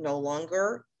pregnancy, no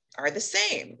longer are the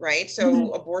same, right?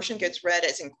 So abortion gets read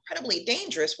as incredibly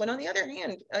dangerous, when on the other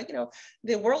hand, you know,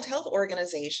 the World Health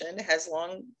Organization has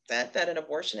long said that an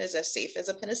abortion is as safe as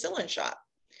a penicillin shot.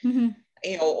 You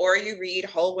know, or you read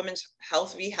Whole Women's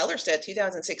Health v. Hellerstedt,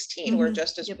 2016, where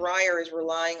Justice Breyer is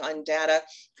relying on data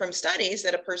from studies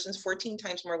that a person's 14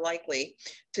 times more likely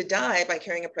to die by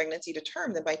carrying a pregnancy to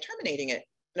term than by terminating it.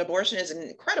 An abortion is an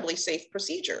incredibly safe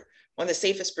procedure, one of the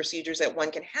safest procedures that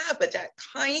one can have, but that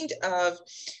kind of,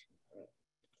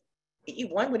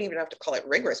 one wouldn't even have to call it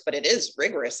rigorous, but it is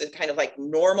rigorous. It's kind of like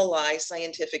normalized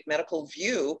scientific medical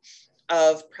view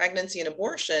of pregnancy and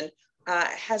abortion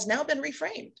has now been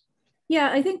reframed. Yeah,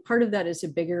 I think part of that is a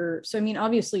bigger, so I mean,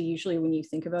 obviously, usually when you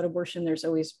think about abortion, there's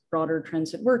always broader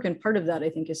trends at work. And part of that, I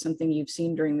think, is something you've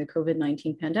seen during the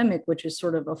COVID-19 pandemic, which is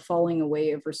sort of a falling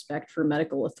away of respect for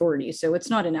medical authority. So it's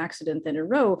not an accident that in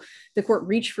Roe, the court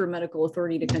reached for medical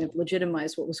authority to kind of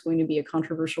legitimize what was going to be a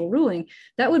controversial ruling.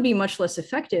 That would be much less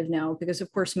effective now because, of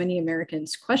course, many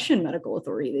Americans question medical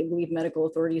authority. They believe medical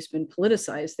authority has been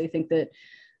politicized. They think that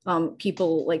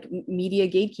people like media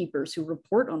gatekeepers who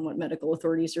report on what medical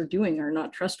authorities are doing are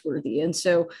not trustworthy. And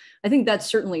so I think that's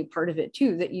certainly part of it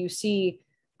too, that you see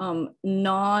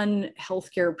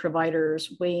non-healthcare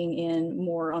providers weighing in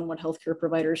more on what healthcare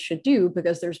providers should do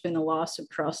because there's been a loss of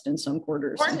trust in some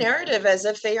quarters. Or narrative as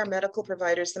if they are medical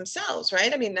providers themselves,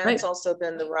 right? I mean, that's also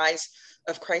been the rise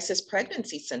of crisis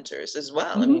pregnancy centers as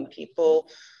well. I mean, people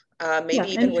maybe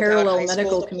even and parallel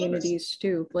medical communities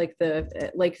too, like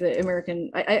the American,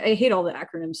 I hate all the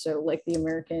acronyms, so like the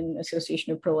American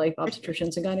Association of Pro-Life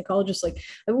Obstetricians and Gynecologists, like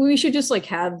we should just like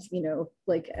have, you know,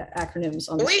 like acronyms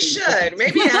on we should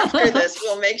maybe after this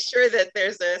we'll make sure that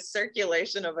there's a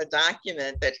circulation of a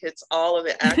document that hits all of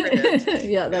the acronyms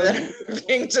that are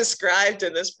being described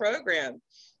in this program.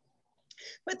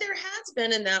 But there has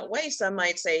been, in that way, some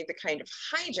might say, the kind of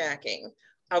hijacking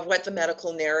of what the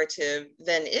medical narrative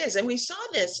then is. And we saw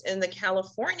this in the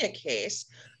California case,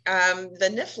 the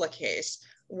NIFLA case,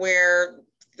 where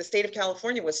the state of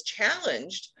California was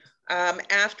challenged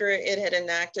after it had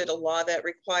enacted a law that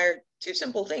required two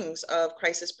simple things of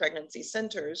crisis pregnancy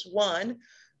centers. One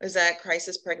is that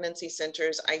crisis pregnancy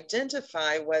centers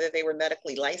identify whether they were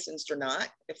medically licensed or not,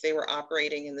 if they were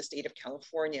operating in the state of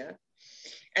California.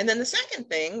 And then the second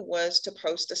thing was to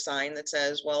post a sign that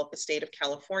says, well, the state of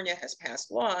California has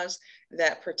passed laws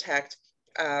that protect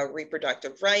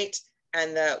reproductive rights,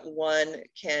 and that one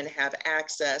can have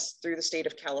access through the state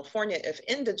of California, if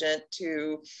indigent,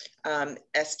 to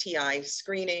STI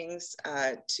screenings,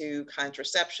 to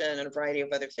contraception, and a variety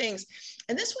of other things.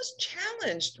 And this was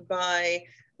challenged by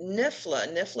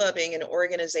NIFLA, NIFLA being an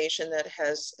organization that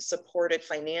has supported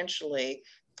financially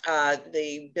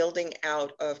the building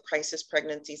out of crisis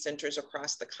pregnancy centers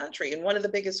across the country. And one of the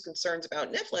biggest concerns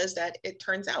about NIFLA is that it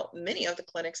turns out many of the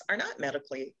clinics are not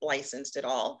medically licensed at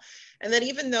all. And that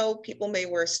even though people may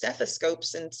wear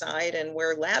stethoscopes inside and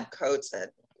wear lab coats, that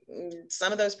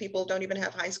some of those people don't even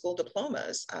have high school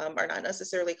diplomas, are not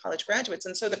necessarily college graduates.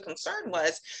 And so the concern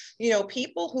was,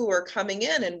 people who are coming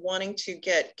in and wanting to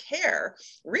get care,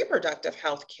 reproductive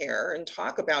health care, and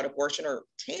talk about abortion or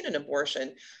obtain an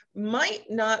abortion, might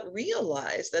not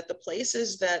realize that the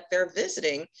places that they're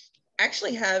visiting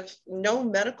actually have no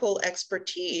medical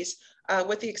expertise,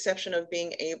 with the exception of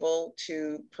being able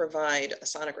to provide a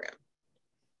sonogram.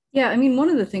 Yeah, I mean, one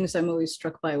of the things I'm always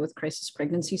struck by with crisis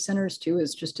pregnancy centers too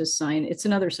is just it's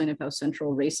another sign of how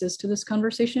central race is to this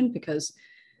conversation, because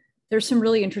there's some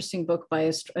really interesting book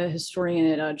by a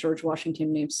historian at George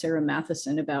Washington named Sarah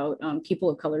Matheson about people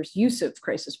of color's use of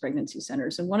crisis pregnancy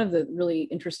centers. And one of the really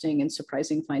interesting and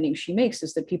surprising findings she makes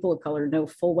is that people of color know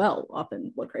full well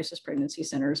often what crisis pregnancy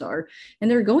centers are. And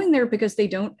they're going there because they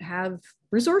don't have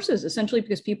resources, essentially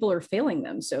because people are failing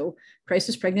them. So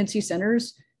crisis pregnancy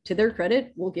centers, to their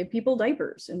credit, will give people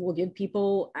diapers and will give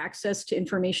people access to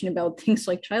information about things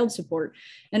like child support.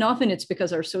 And often it's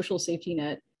because our social safety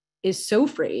net is so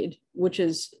frayed, which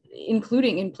is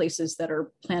including in places that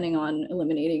are planning on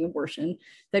eliminating abortion,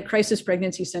 that crisis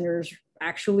pregnancy centers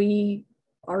actually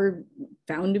are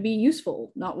found to be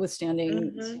useful,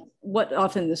 notwithstanding what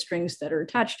often the strings that are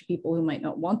attached to people who might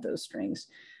not want those strings.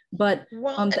 But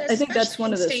I think that's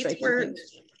one of the striking things.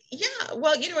 Yeah,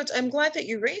 well, I'm glad that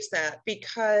you raised that,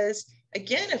 because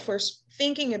again, if we're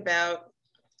thinking about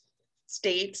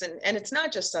states, and it's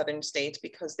not just Southern states,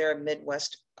 because there are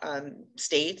Midwest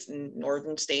states and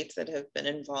Northern states that have been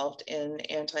involved in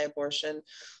anti-abortion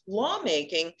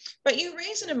lawmaking, but you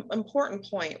raise an important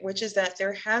point, which is that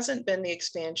there hasn't been the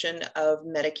expansion of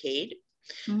Medicaid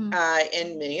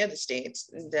in many of the states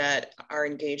that are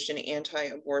engaged in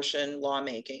anti-abortion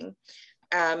lawmaking.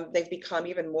 They've become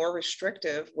even more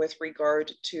restrictive with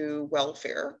regard to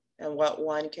welfare and what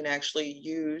one can actually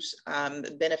use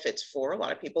benefits for. A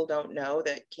lot of people don't know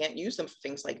that can't use them for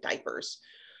things like diapers,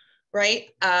 right?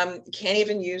 Can't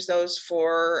even use those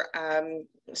for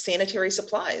sanitary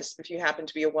supplies if you happen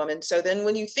to be a woman. So then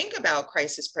when you think about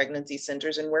crisis pregnancy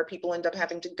centers and where people end up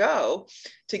having to go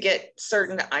to get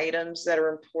certain items that are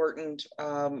important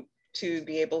to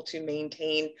be able to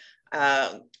maintain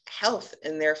health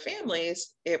in their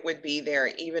families, it would be there,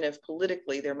 even if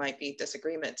politically there might be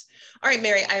disagreements. All right,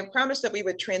 Mary, I promised that we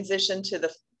would transition to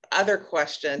the other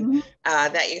question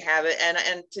that you have.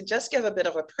 And to just give a bit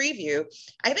of a preview,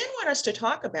 I then want us to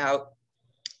talk about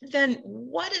then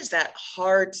what is that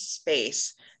hard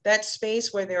space, that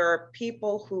space where there are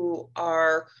people who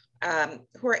are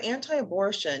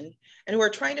anti-abortion and who are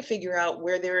trying to figure out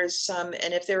where there is some,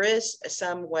 and if there is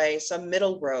some way, some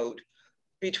middle road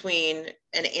between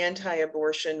an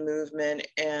anti-abortion movement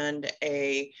and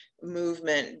a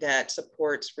movement that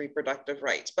supports reproductive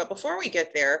rights. But before we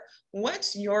get there,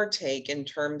 what's your take in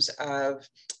terms of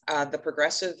the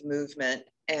progressive movement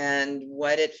and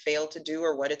what it failed to do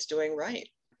or what it's doing right?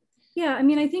 Yeah, I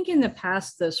mean, I think in the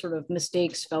past, the sort of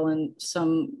mistakes fell in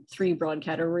some three broad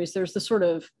categories. There's the sort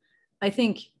of, I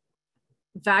think,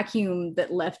 vacuum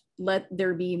that let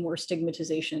there be more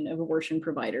stigmatization of abortion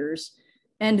providers.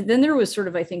 And then there was sort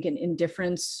of, I think, an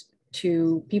indifference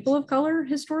to people of color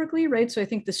historically, right? So I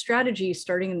think the strategy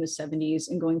starting in the 70s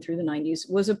and going through the 90s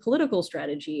was a political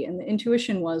strategy. And the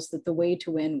intuition was that the way to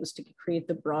win was to create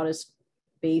the broadest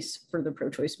base for the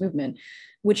pro-choice movement,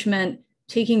 which meant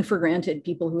taking for granted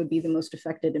people who would be the most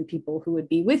affected and people who would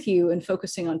be with you, and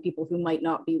focusing on people who might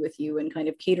not be with you, and kind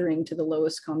of catering to the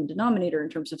lowest common denominator in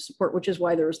terms of support, which is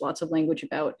why there was lots of language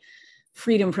about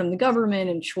freedom from the government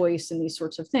and choice and these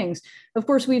sorts of things. Of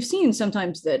course, we've seen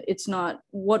sometimes that it's not,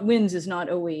 what wins is not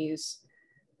always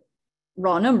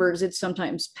raw numbers, it's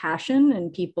sometimes passion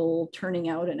and people turning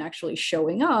out and actually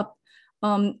showing up.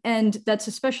 And that's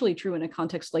especially true in a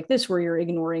context like this, where you're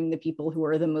ignoring the people who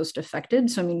are the most affected.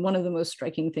 So, I mean, one of the most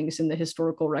striking things in the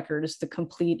historical record is the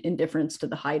complete indifference to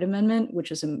the Hyde Amendment,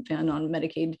 which is a ban on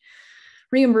Medicaid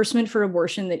reimbursement for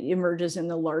abortion that emerges in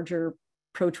the larger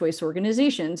pro-choice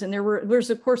organizations. And there's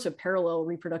of course a parallel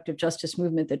reproductive justice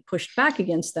movement that pushed back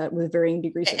against that with varying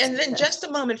degrees of And success. then just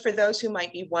a moment for those who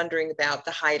might be wondering about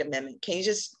the Hyde Amendment. Can you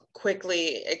just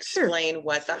quickly explain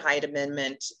what the Hyde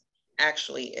Amendment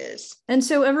actually is? And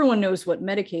so everyone knows what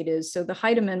Medicaid is. So the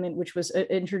Hyde Amendment, which was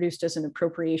introduced as an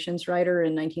appropriations rider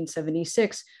in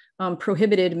 1976,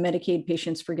 prohibited Medicaid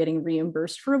patients from getting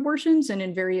reimbursed for abortions. And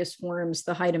in various forms,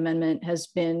 the Hyde Amendment has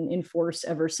been in force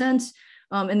ever since.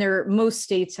 And most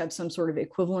states have some sort of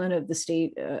equivalent of the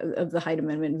state of the Hyde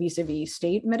Amendment vis-a-vis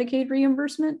state Medicaid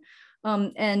reimbursement.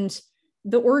 And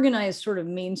the organized sort of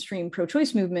mainstream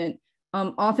pro-choice movement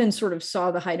often sort of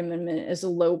saw the Hyde Amendment as a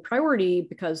low priority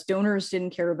because donors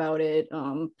didn't care about it,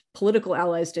 political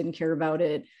allies didn't care about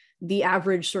it, the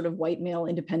average sort of white male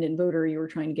independent voter you were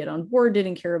trying to get on board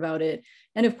didn't care about it.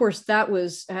 And of course, that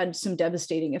had some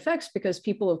devastating effects because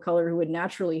people of color who would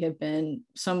naturally have been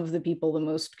some of the people the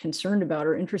most concerned about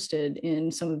or interested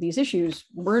in some of these issues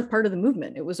weren't part of the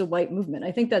movement. It was a white movement.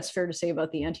 I think that's fair to say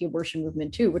about the anti-abortion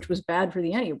movement too, which was bad for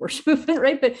the anti-abortion movement,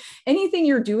 right? But anything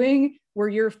you're doing where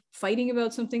you're fighting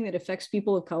about something that affects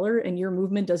people of color and your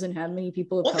movement doesn't have many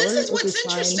people of color. Well, this is what's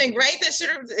interesting, right? That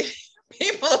sort of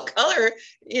people of color,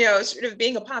 sort of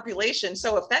being a population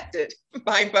so affected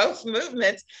by both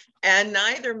movements, and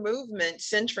neither movement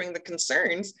centering the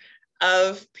concerns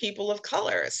of people of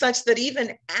color, such that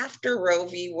even after Roe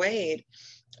v. Wade,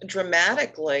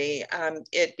 dramatically,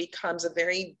 it becomes a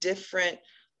very different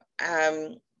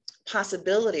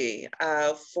possibility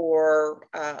for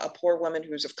a poor woman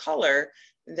who's of color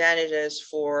than it is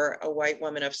for a white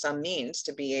woman of some means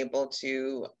to be able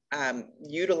to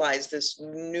utilize this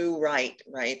new right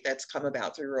that's come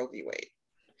about through Roe v. Wade.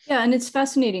 Yeah, and it's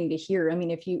fascinating to hear. I mean,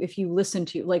 if you listen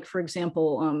to, like, for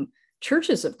example,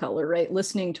 churches of color, right,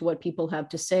 listening to what people have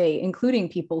to say, including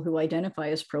people who identify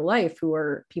as pro-life, who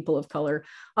are people of color,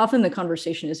 often the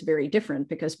conversation is very different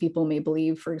because people may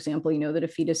believe, for example, that a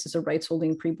fetus is a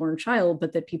rights-holding preborn child,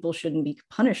 but that people shouldn't be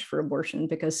punished for abortion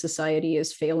because society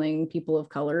is failing people of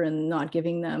color and not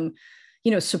giving them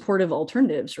supportive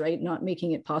alternatives, right? Not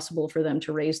making it possible for them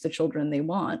to raise the children they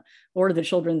want or the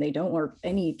children they don't, or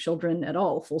any children at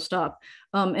all, full stop.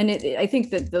 And I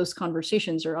think that those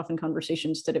conversations are often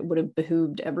conversations that it would have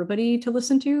behooved everybody to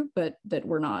listen to, but that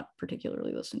were not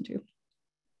particularly listened to.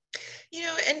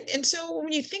 And so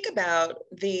when you think about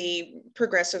the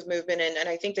progressive movement, and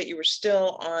I think that you were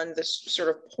still on this sort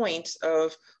of point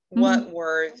of what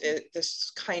were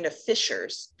this kind of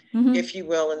fissures, if you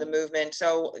will, in the movement.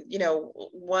 So,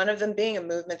 one of them being a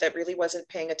movement that really wasn't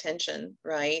paying attention,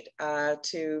 right,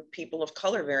 to people of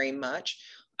color very much,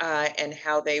 and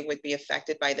how they would be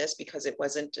affected by this because it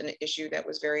wasn't an issue that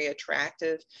was very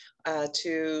attractive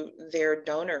to their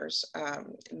donors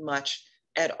much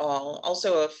at all.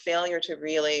 Also a failure to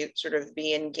really sort of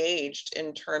be engaged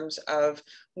in terms of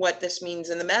what this means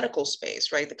in the medical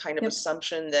space, right? The kind of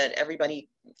assumption that everybody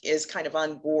is kind of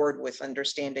on board with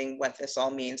understanding what this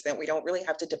all means, that we don't really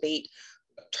have to debate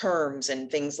terms and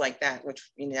things like that,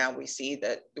 which now we see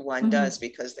that one does,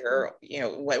 because there are,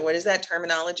 what is that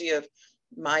terminology of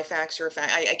my facts, your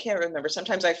fact? I can't remember.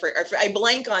 Sometimes I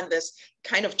blank on this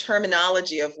kind of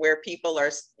terminology of where people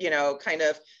are, kind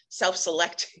of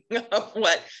self-selecting of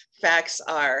what facts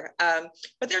are.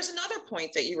 But there's another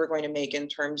point that you were going to make in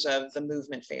terms of the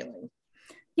movement failing.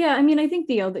 Yeah, I mean, I think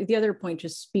the other point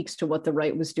just speaks to what the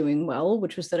right was doing well,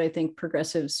 which was that I think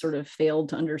progressives sort of failed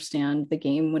to understand the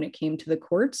game when it came to the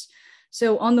courts.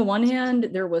 So on the one hand,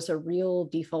 there was a real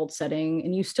default setting,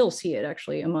 and you still see it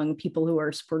actually among people who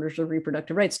are supporters of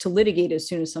reproductive rights, to litigate as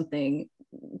soon as something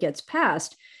gets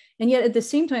passed. And yet at the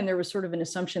same time, there was sort of an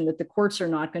assumption that the courts are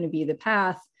not going to be the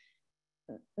path.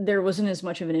 There wasn't as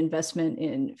much of an investment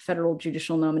in federal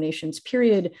judicial nominations,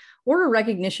 period, or a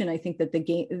recognition, I think, that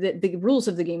the rules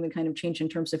of the game would kind of change in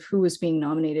terms of who was being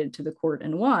nominated to the court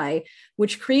and why,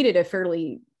 which created a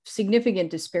fairly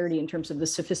significant disparity in terms of the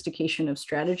sophistication of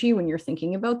strategy when you're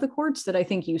thinking about the courts that I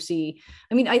think you see.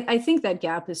 I mean, I think that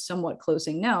gap is somewhat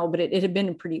closing now, but it had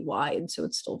been pretty wide, so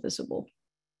it's still visible.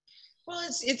 Well,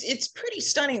 it's pretty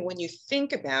stunning when you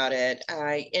think about it.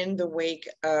 In the wake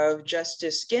of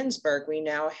Justice Ginsburg, we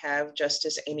now have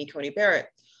Justice Amy Coney Barrett.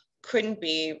 Couldn't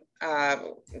be a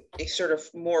sort of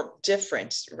more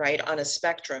different, right, on a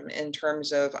spectrum in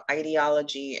terms of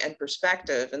ideology and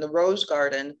perspective. And the Rose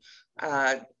Garden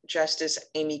Justice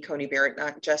Amy Coney Barrett,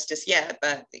 not justice yet,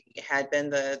 but had been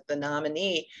the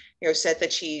nominee, said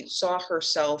that she saw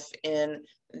herself in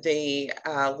the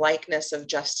likeness of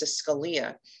Justice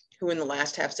Scalia, who in the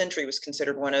last half century was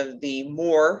considered one of the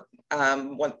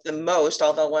most,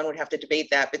 although one would have to debate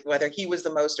that, but whether he was the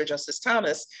most or Justice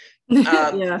Thomas,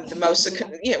 the most,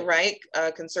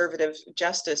 conservative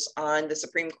justice on the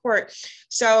Supreme Court.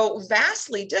 So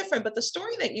vastly different, but the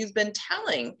story that you've been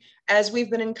telling as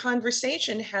we've been in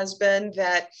conversation has been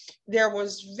that there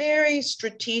was very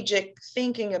strategic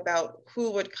thinking about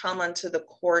who would come onto the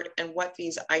court and what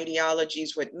these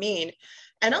ideologies would mean.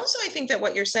 And also, I think that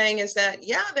what you're saying is that,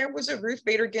 yeah, there was a Ruth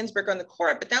Bader Ginsburg on the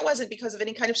court, but that wasn't because of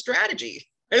any kind of strategy.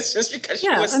 It's just because she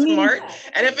was smart.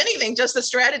 And if anything, just the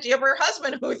strategy of her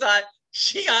husband who thought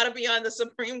she ought to be on the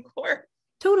Supreme Court.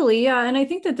 Totally, yeah. And I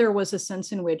think that there was a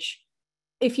sense in which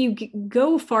if you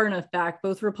go far enough back,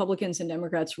 both Republicans and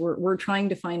Democrats were trying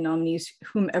to find nominees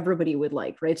whom everybody would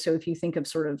like, right? So if you think of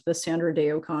sort of the Sandra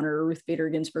Day O'Connor or Ruth Bader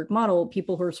Ginsburg model,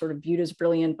 people who are sort of viewed as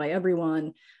brilliant by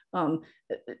everyone.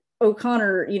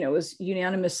 O'Connor, is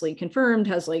unanimously confirmed,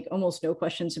 has like almost no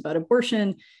questions about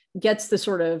abortion, gets the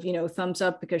sort of, thumbs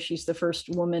up because she's the first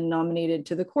woman nominated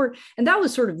to the court. And that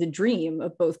was sort of the dream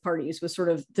of both parties, was sort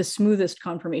of the smoothest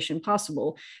confirmation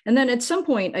possible. And then at some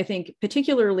point, I think,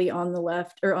 particularly on the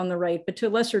left or on the right, but to a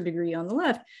lesser degree on the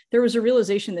left, there was a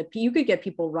realization that you could get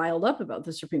people riled up about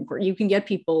the Supreme Court. You can get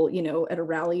people, at a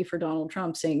rally for Donald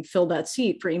Trump saying, fill that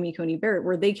seat for Amy Coney Barrett,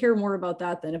 where they care more about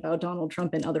that than about Donald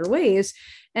Trump in other ways.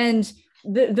 And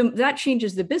that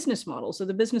changes the business model. So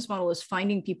the business model is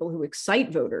finding people who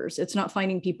excite voters. It's not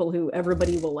finding people who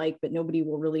everybody will like, but nobody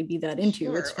will really be that into.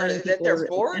 Sure, it's finding that they're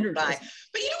bored energized by.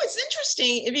 But it's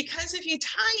interesting because if you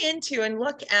tie into and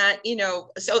look at,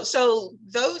 so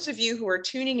those of you who are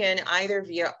tuning in either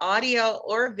via audio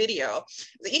or video,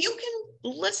 you can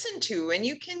listen to and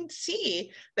you can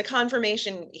see the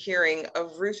confirmation hearing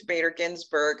of Ruth Bader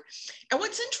Ginsburg. And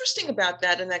what's interesting about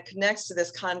that, and that connects to this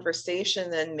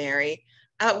conversation then, Mary,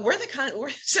 were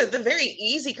the very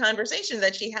easy conversation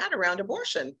that she had around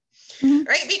abortion,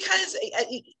 right? Because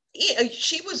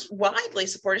she was widely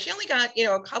supported. She only got,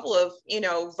 a couple of,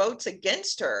 votes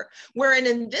against her. Wherein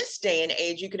in this day and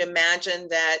age, you could imagine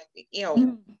that,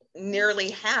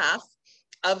 nearly half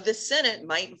of the Senate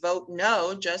might vote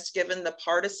no, just given the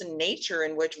partisan nature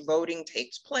in which voting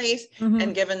takes place.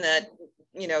 And given that,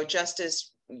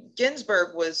 Justice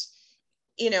Ginsburg was,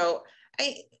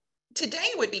 today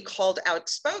it would be called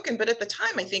outspoken, but at the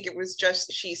time, I think it was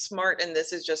just, she's smart and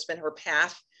this has just been her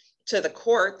path to the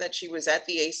court, that she was at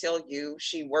the ACLU.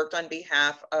 She worked on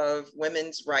behalf of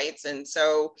women's rights. And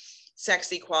so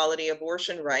sex equality,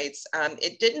 abortion rights,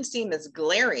 it didn't seem as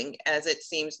glaring as it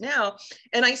seems now.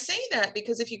 And I say that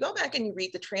because if you go back and you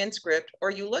read the transcript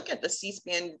or you look at the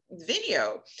C-SPAN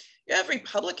video, you have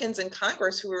Republicans in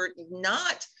Congress who are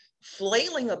not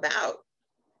flailing about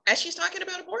as she's talking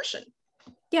about abortion.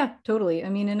 Yeah, totally.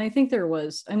 And I think there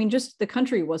was, just the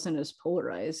country wasn't as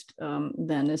polarized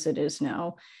then as it is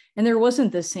now. And there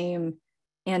wasn't the same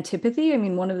antipathy.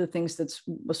 One of the things that's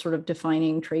a sort of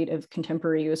defining trait of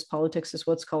contemporary US politics is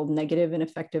what's called negative and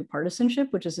effective partisanship,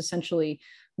 which is essentially,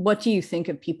 what do you think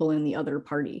of people in the other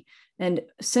party? And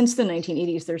since the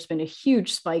 1980s, there's been a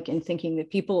huge spike in thinking that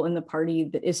people in the party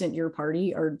that isn't your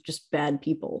party are just bad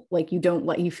people. Like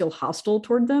you feel hostile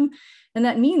toward them. And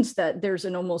that means that there's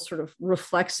an almost sort of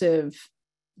reflexive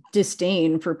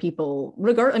disdain for people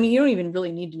you don't even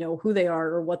really need to know who they are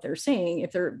or what they're saying.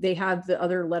 If they have the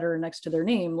other letter next to their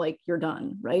name, like, you're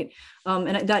done, right?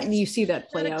 And that you see that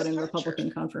play out in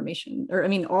Republican confirmation, or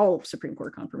all Supreme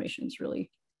Court confirmations, really.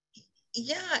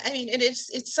 Yeah,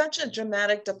 it's such a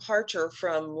dramatic departure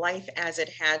from life as it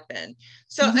had been.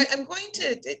 So I'm going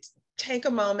to take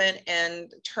a moment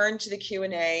and turn to the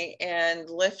Q&A and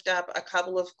lift up a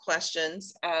couple of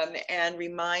questions and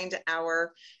remind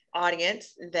our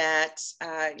audience that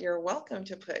you're welcome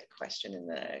to put question in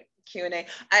the Q&A.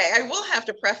 I will have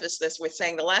to preface this with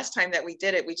saying the last time that we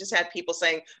did it, we just had people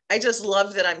saying, I just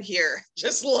love that I'm here.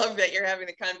 Just love that you're having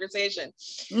the conversation.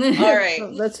 All right.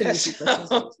 Oh, that's an easy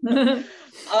question.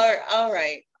 All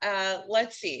right.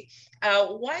 Let's see.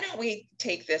 Why don't we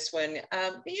take this one?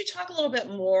 Can you talk a little bit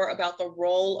more about the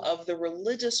role of the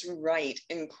religious right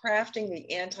in crafting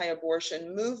the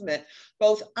anti-abortion movement,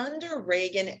 both under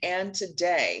Reagan and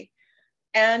today,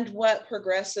 and what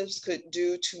progressives could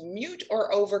do to mute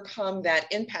or overcome that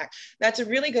impact? That's a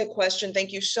really good question.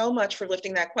 Thank you so much for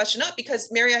lifting that question up,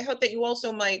 because Mary, I hope that you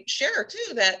also might share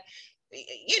too that,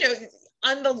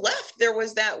 on the left, there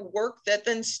was that work that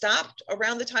then stopped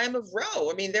around the time of Roe.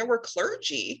 I mean, there were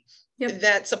clergy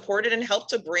that supported and helped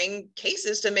to bring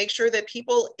cases to make sure that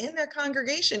people in their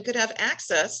congregation could have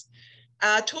access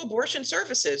to abortion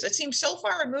services. It seems so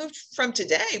far removed from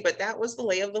today, but that was the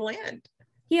lay of the land.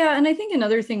 Yeah, and I think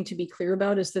another thing to be clear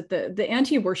about is that the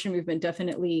anti-abortion movement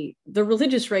definitely, the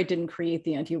religious right didn't create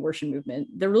the anti-abortion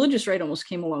movement. The religious right almost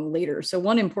came along later. So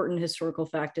one important historical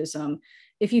fact is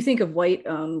if you think of white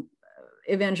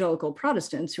evangelical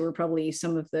Protestants, who were probably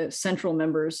some of the central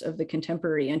members of the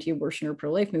contemporary anti-abortion or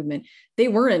pro-life movement, they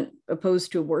weren't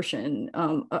opposed to abortion.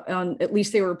 At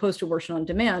least they were opposed to abortion on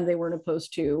demand. They weren't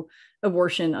opposed to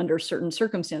abortion under certain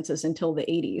circumstances until the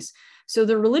 80s. So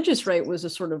the religious right was a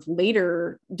sort of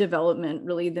later development,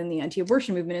 really, than the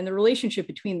anti-abortion movement. And the relationship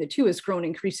between the two has grown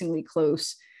increasingly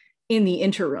close in the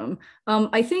interim.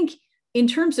 I think in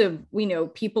terms of,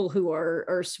 people who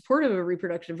are supportive of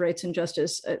reproductive rights and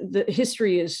justice, the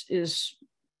history is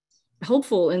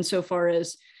helpful insofar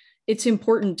as it's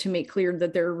important to make clear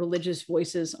that there are religious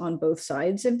voices on both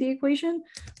sides of the equation.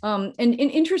 And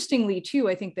interestingly, too,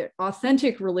 I think that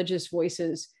authentic religious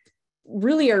voices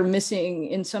really are missing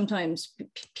in sometimes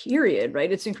period,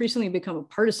 right? It's increasingly become a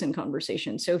partisan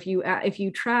conversation. So if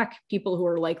you track people who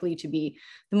are likely to be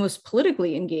the most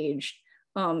politically engaged,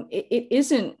 it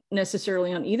isn't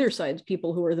necessarily on either side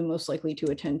people who are the most likely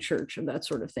to attend church or that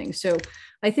sort of thing. So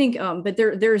I think, but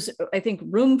there's I think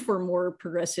room for more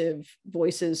progressive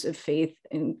voices of faith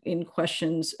in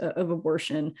questions of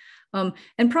abortion,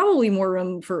 and probably more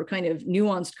room for kind of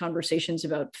nuanced conversations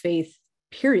about faith,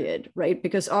 period, right?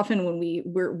 Because often when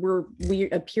we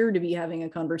appear to be having a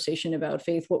conversation about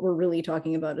faith, what we're really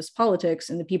talking about is politics,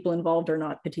 and the people involved are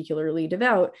not particularly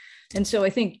devout. And so I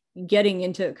think getting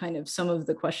into kind of some of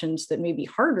the questions that may be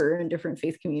harder in different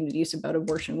faith communities about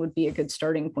abortion would be a good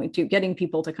starting point to getting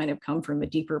people to kind of come from a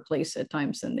deeper place at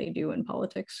times than they do in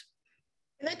politics.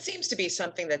 And that seems to be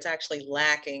something that's actually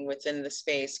lacking within the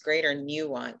space, greater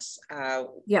nuance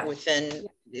within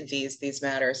these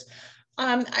matters.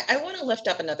 I want to lift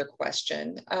up another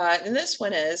question. And this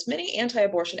one is, many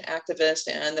anti-abortion activists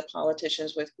and the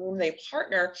politicians with whom they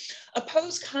partner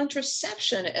oppose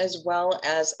contraception as well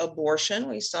as abortion.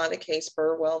 We saw the case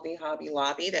Burwell v. Hobby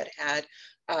Lobby that had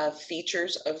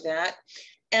features of that.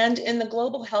 And in the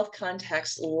global health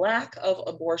context, lack of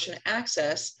abortion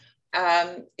access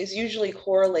is usually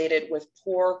correlated with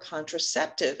poor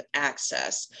contraceptive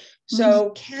access. So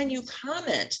can you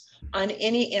comment on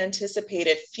any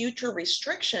anticipated future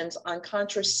restrictions on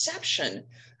contraception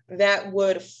that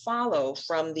would follow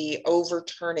from the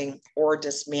overturning or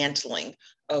dismantling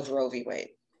of Roe v. Wade?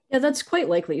 Yeah, that's quite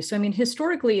likely. So, I mean,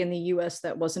 historically in the US,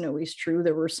 that wasn't always true.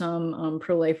 There were some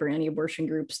pro-life or anti-abortion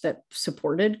groups that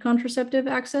supported contraceptive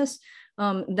access.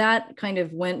 That kind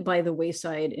of went by the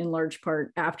wayside in large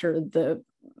part after the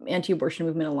anti-abortion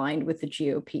movement aligned with the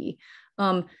GOP.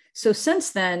 So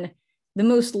since then, the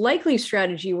most likely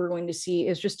strategy we're going to see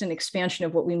is just an expansion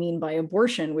of what we mean by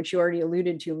abortion, which you already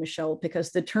alluded to, Michele,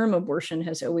 because the term abortion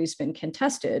has always been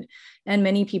contested. And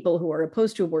many people who are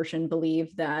opposed to abortion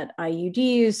believe that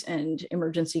IUDs and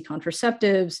emergency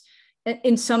contraceptives,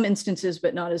 in some instances,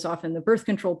 but not as often, the birth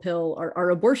control pill are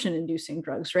abortion-inducing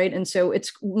drugs, right? And so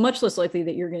it's much less likely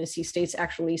that you're going to see states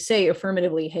actually say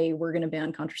affirmatively, hey, we're going to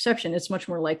ban contraception. It's much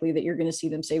more likely that you're going to see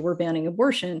them say, we're banning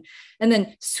abortion, and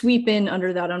then sweep in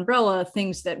under that umbrella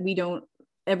things that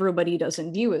everybody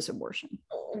doesn't view as abortion.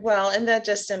 Well, and that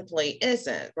just simply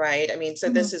isn't, right? I mean, so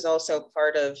this is also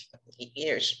part of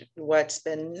what's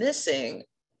been missing,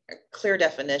 clear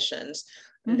definitions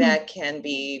that can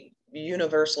be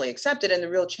universally accepted. And the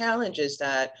real challenge is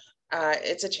that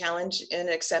it's a challenge in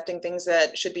accepting things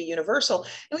that should be universal.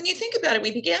 And when you think about it,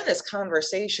 we began this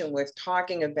conversation with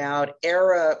talking about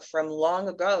era from long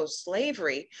ago,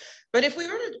 slavery. But if we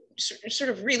were to sort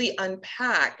of really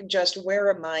unpack just where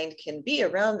a mind can be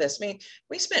around this, I mean,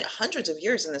 we spent hundreds of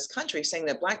years in this country saying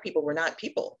that Black people were not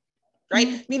people. Right?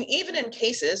 I mean, even in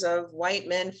cases of white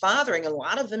men fathering, a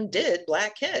lot of them did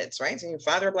Black kids, right? So you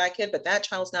father a Black kid, but that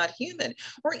child's not human.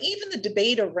 Or even the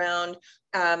debate around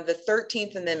the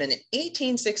 13th Amendment in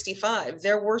 1865,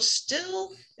 there were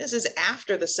still, this is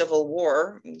after the Civil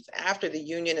War, after the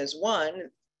Union is won,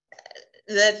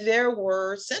 that there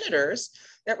were senators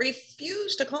that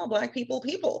refused to call Black people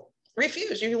people.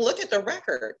 Refused. You look at the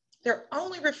record, they're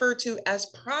only referred to as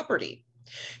property.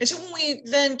 And so when we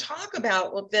then talk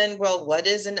about, well, what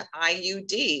is an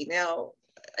IUD? Now,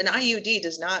 an IUD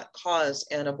does not cause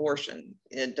an abortion.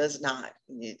 It does not.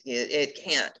 It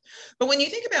can't. But when you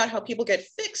think about how people get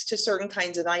fixed to certain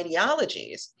kinds of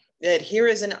ideologies, that here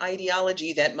is an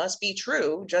ideology that must be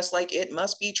true, just like it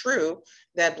must be true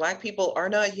that Black people are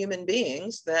not human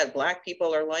beings, that Black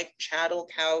people are like chattel,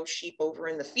 cow, sheep over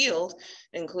in the field,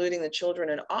 including the children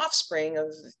and offspring of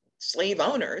slave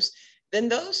owners, then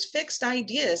those fixed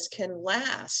ideas can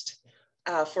last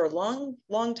for a long,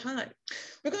 long time.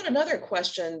 We've got another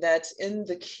question that's in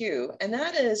the queue, and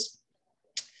that is,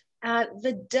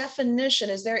 the definition,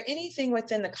 is there anything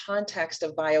within the context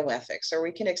of bioethics, or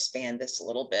we can expand this a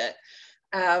little bit,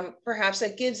 perhaps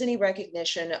that gives any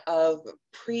recognition of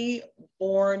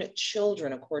pre-born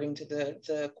children, according to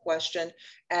the question,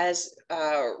 as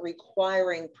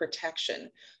requiring protection?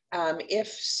 If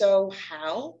so,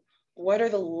 how? What are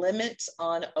the limits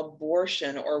on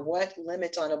abortion, or what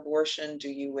limits on abortion do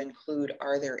you include?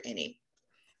 Are there any?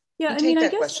 Yeah, you take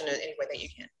that question in any way that you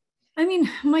can. I mean,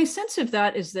 my sense of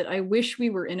that is that I wish we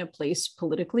were in a place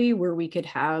politically where we could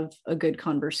have a good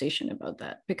conversation about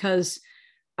that, because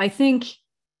I think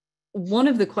one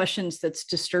of the questions that's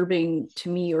disturbing to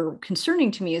me or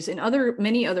concerning to me is in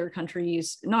many other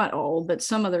countries, not all, but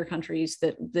some other countries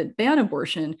that ban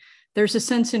abortion, there's a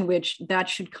sense in which that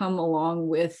should come along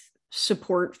with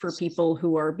support for people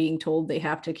who are being told they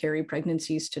have to carry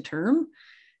pregnancies to term.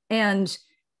 And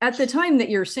at the time that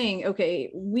you're saying, okay,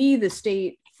 we, the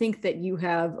state, think that you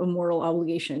have a moral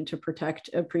obligation to protect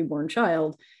a preborn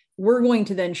child, we're going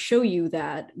to then show you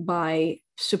that by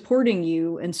supporting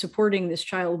you and supporting this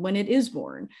child when it is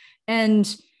born.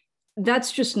 And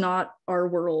that's just not our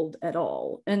world at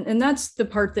all. And that's the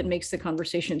part that makes the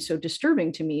conversation so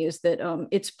disturbing to me, is that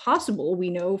it's possible, we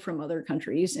know from other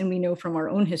countries and we know from our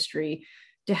own history,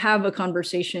 to have a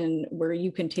conversation where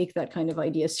you can take that kind of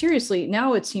idea seriously.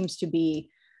 Now it seems to be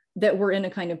that we're in a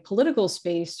kind of political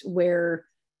space where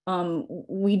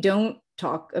we don't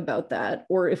talk about that,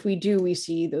 or if we do, we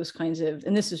see those kinds of,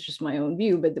 and this is just my own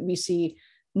view, but that we see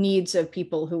needs of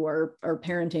people who are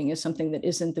parenting as something that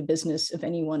isn't the business of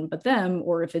anyone but them,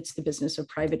 or if it's the business of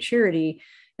private charity.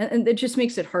 And it just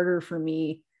makes it harder for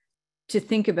me to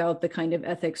think about the kind of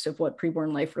ethics of what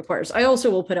preborn life requires. I also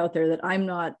will put out there that I'm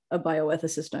not a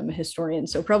bioethicist, I'm a historian.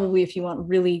 So probably if you want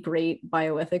really great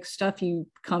bioethics stuff, you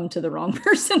come to the wrong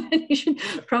person, and you should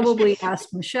probably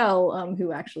ask Michele,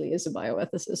 who actually is a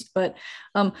bioethicist. But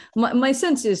my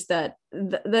sense is that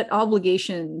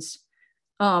obligations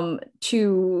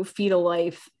to feed a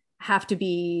life have to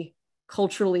be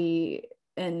culturally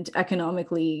and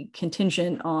economically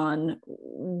contingent on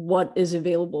what is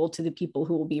available to the people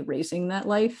who will be raising that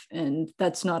life. And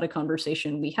that's not a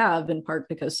conversation we have, in part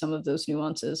because some of those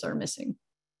nuances are missing.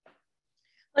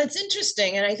 Well, it's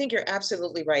interesting. And I think you're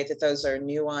absolutely right that those are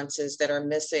nuances that are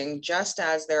missing, just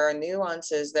as there are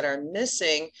nuances that are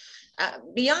missing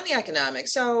beyond the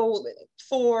economics. So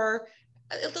for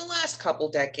the last couple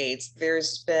decades,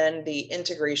 there's been the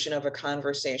integration of a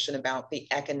conversation about the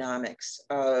economics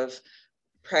of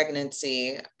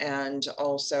pregnancy and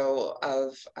also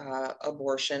of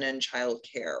abortion and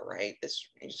childcare, right? This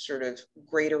sort of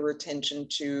greater attention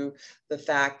to the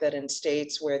fact that in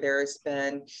states where there's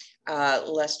been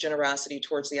less generosity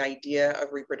towards the idea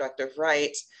of reproductive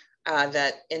rights,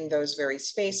 that in those very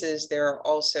spaces, there are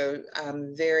also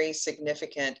very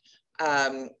significant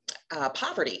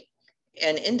poverty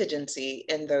and indigency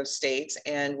in those states,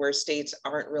 and where states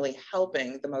aren't really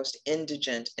helping the most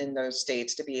indigent in those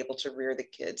states to be able to rear the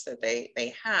kids that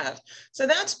they have. So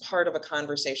that's part of a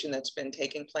conversation that's been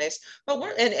taking place.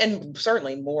 But and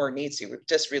certainly more needs to. We've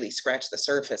just really scratched the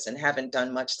surface and haven't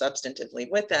done much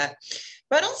substantively with that.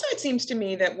 But also it seems to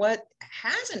me that what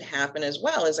hasn't happened as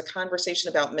well is a conversation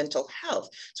about mental health.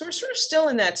 So we're sort of still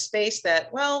in that space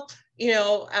that, well, you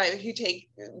know, if you take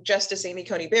Justice Amy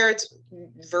Coney Barrett's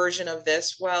version of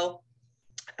this, well,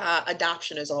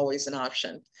 adoption is always an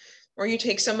option. Or you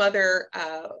take some other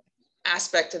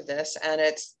aspect of this and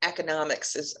it's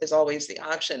economics is always the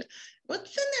option. But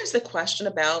then there's the question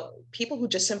about people who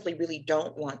just simply really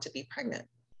don't want to be pregnant,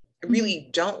 really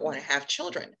don't want to have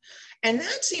children. And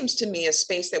that seems to me a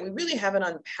space that we really haven't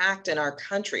unpacked in our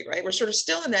country, right? We're sort of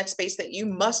still in that space that you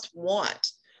must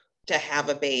want to have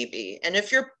a baby. And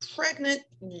if you're pregnant,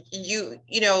 you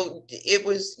know,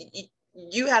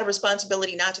 you had a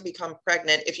responsibility not to become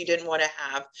pregnant if you didn't want to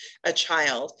have a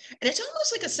child. And it's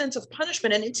almost like a sense of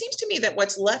punishment. And it seems to me that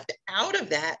what's left out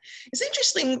of that is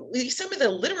interestingly some of the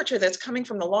literature that's coming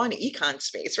from the law and econ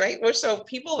space, right? So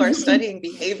people are studying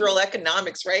behavioral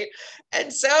economics, right?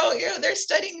 And so, you know, they're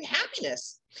studying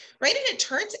happiness, right? And it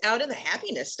turns out in the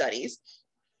happiness studies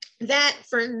that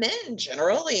for men,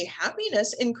 generally,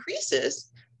 happiness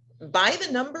increases by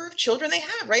the number of children they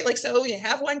have, right? Like, so you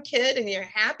have one kid and you're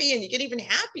happy, and you get even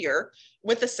happier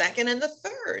with the second and the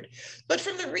third. But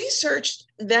from the research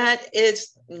that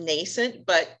is nascent,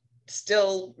 but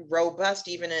still robust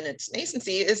even in its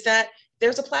nascency, is that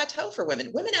there's a plateau for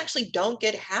women. Women actually don't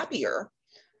get happier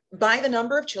by the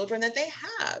number of children that they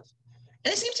have.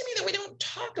 And it seems to me that we don't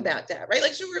talk about that, right?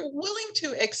 Like, so we're willing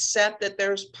to accept that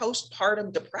there's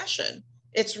postpartum depression.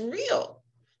 It's real,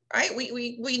 right?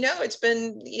 We know it's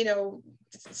been,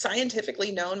 scientifically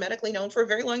known, medically known for a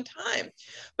very long time.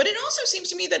 But it also seems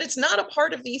to me that it's not a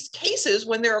part of these cases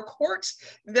when there are courts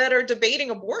that are debating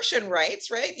abortion rights,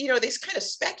 right? They kind of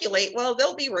speculate, well,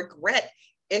 there'll be regret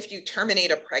if you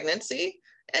terminate a pregnancy.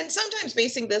 And sometimes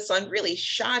basing this on really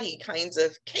shoddy kinds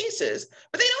of cases,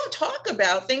 but they don't talk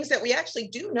about things that we actually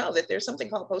do know, that there's something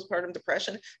called postpartum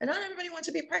depression, and not everybody wants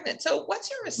to be pregnant. So what's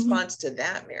your response to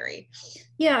that, Mary?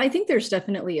 Yeah, I think there's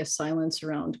definitely a silence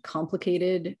around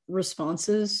complicated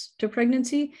responses to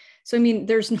pregnancy. So, I mean,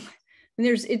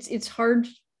 it's hard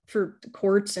for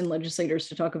courts and legislators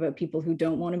to talk about people who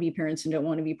don't want to be parents and don't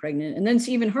want to be pregnant. And then it's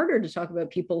even harder to talk about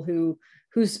people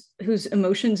whose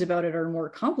emotions about it are more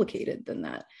complicated than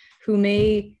that, who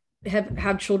may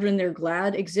have children they're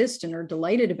glad exist and are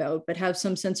delighted about, but have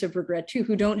some sense of regret too,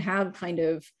 who don't have kind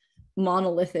of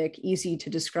monolithic, easy to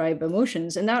describe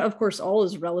emotions. And that, of course, all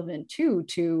is relevant too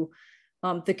to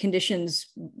the conditions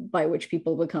by which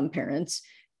people become parents.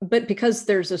 But because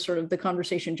there's a sort of, the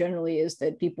conversation generally is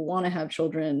that people want to have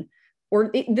children,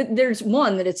 or there's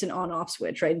one, that it's an on-off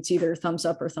switch, right? It's either thumbs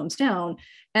up or thumbs down.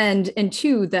 And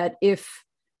two, that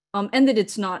and that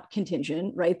it's not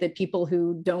contingent, right? That people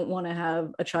who don't want to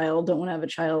have a child don't want to have a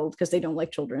child because they don't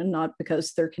like children, not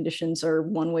because their conditions are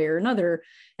one way or another.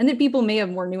 And that people may have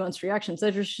more nuanced reactions.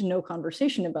 There's just no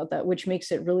conversation about that, which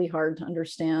makes it really hard to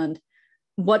understand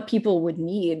what people would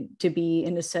need to be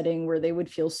in a setting where they would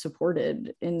feel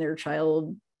supported in their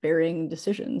childbearing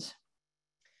decisions.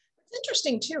 What's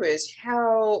interesting too is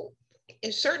how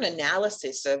a certain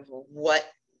analysis of what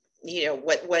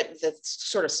the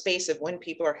sort of space of when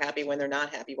people are happy, when they're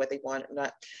not happy, what they want or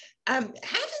not,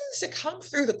 happens to come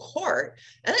through the court,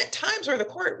 and at times where the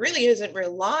court really isn't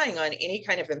relying on any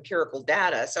kind of empirical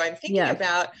data. So I'm thinking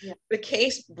about the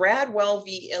case Bradwell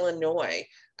v. Illinois,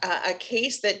 a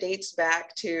case that dates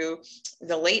back to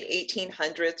the late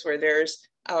 1800s, where there's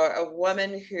a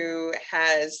woman who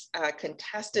has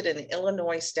contested an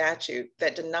Illinois statute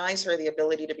that denies her the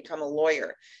ability to become a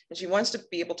lawyer. And she wants to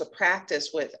be able to practice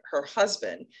with her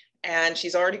husband. And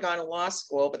she's already gone to law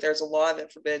school, but there's a law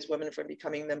that forbids women from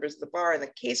becoming members of the bar. And the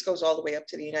case goes all the way up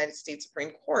to the United States Supreme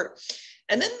Court.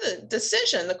 And then the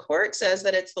decision, the court says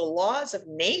that it's the laws of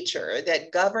nature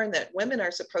that govern that women are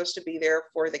supposed to be there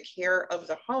for the care of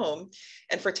the home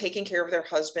and for taking care of their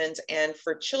husbands and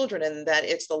for children, and that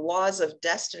it's the laws of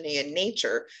destiny and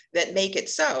nature that make it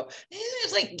so.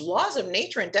 It's like laws of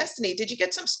nature and destiny. Did you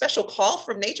get some special call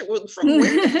from nature? From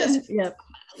where did this?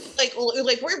 Like where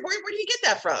do you get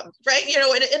that from, right?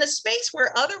 In a space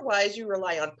where otherwise you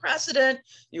rely on precedent,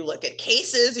 you look at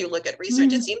cases, you look at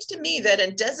research. It seems to me that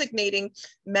in designating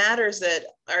matters that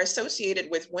are associated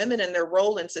with women and their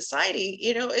role in society,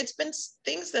 it's been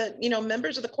things that,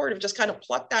 members of the court have just kind of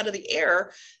plucked out of the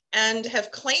air and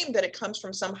have claimed that it comes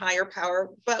from some higher power,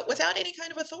 but without any kind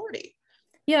of authority.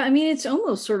 Yeah, I mean, it's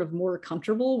almost sort of more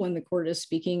comfortable when the court is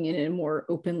speaking in a more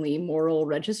openly moral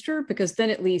register, because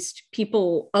then at least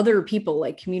other people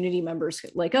like community members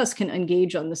like us can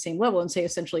engage on the same level and say,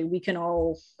 essentially, we can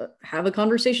all have a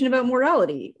conversation about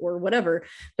morality or whatever.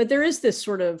 But there is this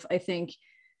sort of, I think,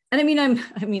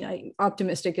 and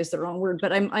optimistic is the wrong word,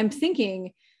 but I'm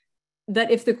thinking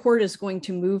that if the court is going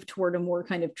to move toward a more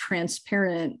kind of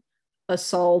transparent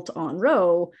assault on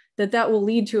Roe, that will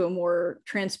lead to a more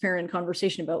transparent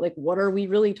conversation about, like, what are we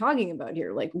really talking about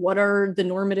here? Like, what are the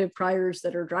normative priors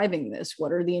that are driving this?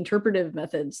 What are the interpretive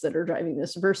methods that are driving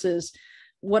this versus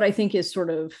what I think is sort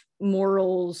of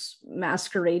morals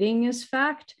masquerading as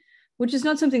fact, which is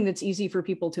not something that's easy for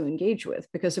people to engage with,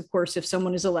 because of course, if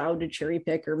someone is allowed to cherry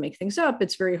pick or make things up,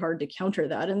 it's very hard to counter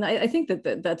that. And I think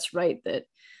that's right, that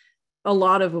a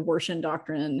lot of abortion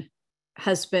doctrine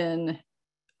has been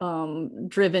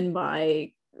driven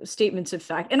by statements of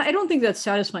fact. And I don't think that's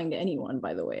satisfying to anyone,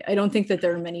 by the way. I don't think that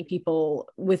there are many people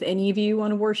with any view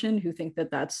on abortion who think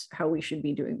that that's how we should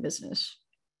be doing business.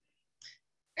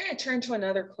 I'm going to turn to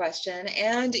another question.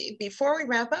 And before we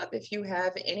wrap up, if you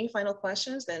have any final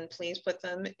questions, then please put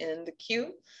them in the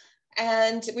queue.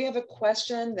 And we have a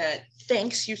question that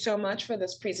thanks you so much for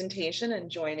this presentation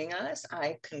and joining us.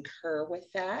 I concur with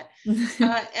that.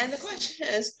 And the question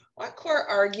is, what core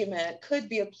argument could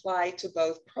be applied to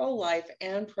both pro-life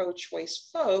and pro-choice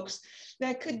folks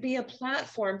that could be a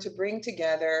platform to bring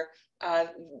together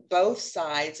both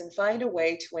sides and find a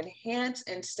way to enhance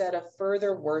instead of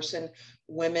further worsen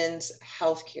women's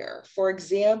healthcare? For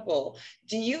example,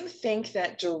 do you think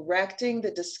that directing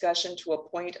the discussion to a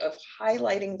point of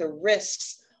highlighting the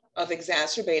risks of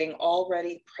exacerbating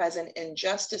already present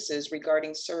injustices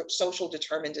regarding social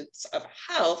determinants of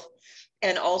health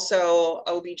and also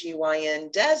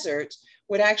OBGYN deserts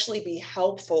would actually be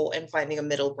helpful in finding a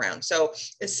middle ground? So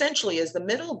essentially, is the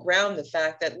middle ground the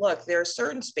fact that, look, there are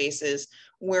certain spaces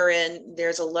wherein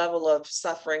there's a level of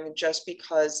suffering just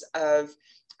because of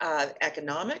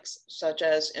economics, such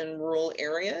as in rural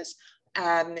areas,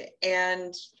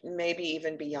 and maybe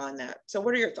even beyond that. So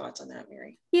what are your thoughts on that,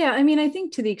 Mary? Yeah, I mean, I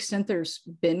think to the extent there's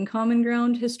been common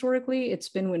ground historically, it's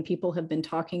been when people have been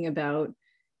talking about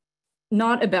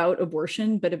not about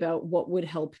abortion, but about what would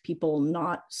help people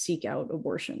not seek out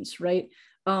abortions, right?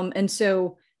 And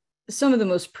so some of the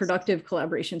most productive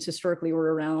collaborations historically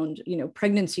were around,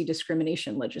 pregnancy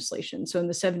discrimination legislation. So in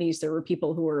the 70s, there were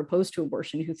people who were opposed to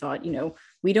abortion who thought,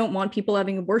 we don't want people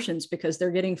having abortions because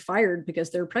they're getting fired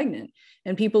because they're pregnant.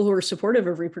 And people who were supportive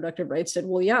of reproductive rights said,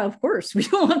 well, yeah, of course, we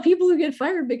don't want people who get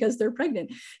fired because they're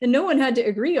pregnant. And no one had to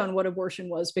agree on what abortion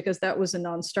was because that was a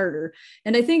non-starter.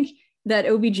 And I think that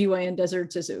OBGYN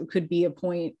deserts could be a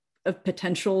point of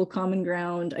potential common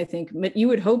ground. I think you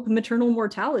would hope maternal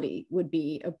mortality would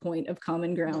be a point of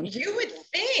common ground. You would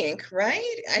think,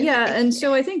 right? And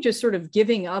so I think just sort of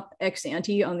giving up ex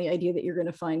ante on the idea that you're going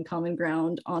to find common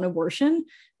ground on abortion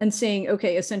and saying,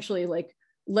 okay, essentially, like,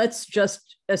 let's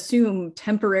just assume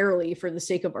temporarily for the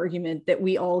sake of argument that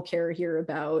we all care here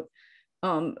about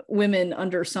women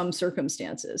under some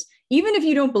circumstances, even if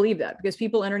you don't believe that, because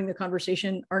people entering the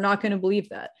conversation are not going to believe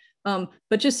that.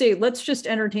 But just say, let's just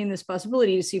entertain this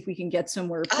possibility to see if we can get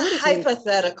somewhere politically.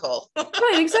 Hypothetical.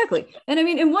 Right, exactly. And I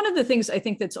mean, and one of the things I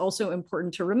think that's also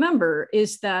important to remember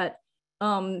is that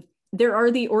there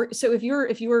are so if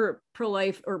you're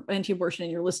pro-life or anti-abortion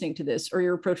and you're listening to this, or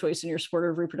you're pro-choice and you're supporter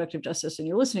of reproductive justice and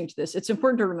you're listening to this, it's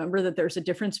important to remember that there's a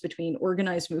difference between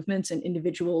organized movements and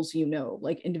individuals,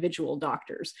 like individual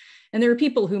doctors. And there are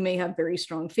people who may have very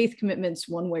strong faith commitments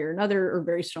one way or another, or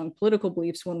very strong political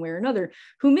beliefs one way or another,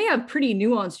 who may have pretty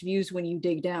nuanced views when you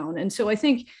dig down. And so I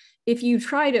think if you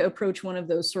try to approach one of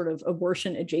those sort of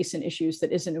abortion adjacent issues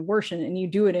that isn't abortion, and you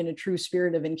do it in a true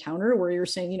spirit of encounter where you're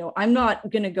saying, I'm not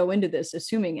going to go into this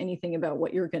assuming anything about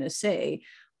what you're going to say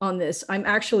on this, I'm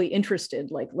actually interested,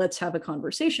 like, let's have a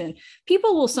conversation.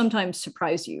 People will sometimes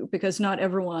surprise you because not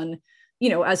everyone,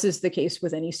 as is the case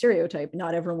with any stereotype,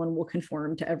 not everyone will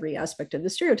conform to every aspect of the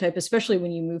stereotype, especially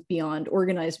when you move beyond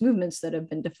organized movements that have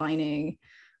been defining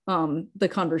the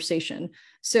conversation.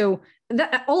 So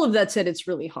all of that said, it's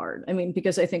really hard. I mean,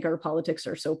 because I think our politics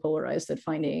are so polarized that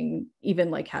finding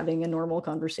even like having a normal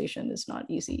conversation is not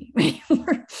easy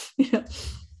anymore.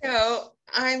 So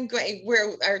I'm going,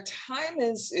 where our time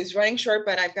is running short,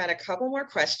 but I've got a couple more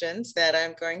questions that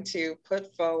I'm going to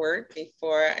put forward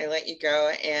before I let you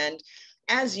go. And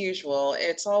as usual,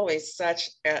 it's always such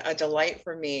a delight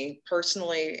for me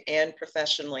personally and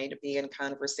professionally to be in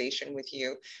conversation with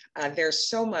you. There's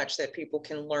so much that people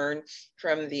can learn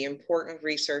from the important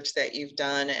research that you've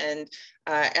done. And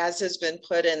as has been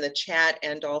put in the chat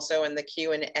and also in the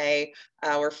Q&A,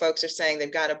 where folks are saying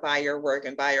they've got to buy your work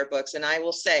and buy your books. And I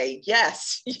will say,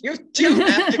 yes, you do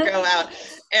have to go out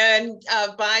and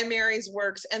buy Mary's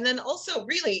works. And then also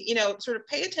really, sort of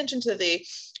pay attention to the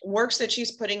works that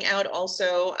she's putting out,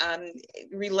 also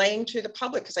relaying to the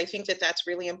public, because I think that that's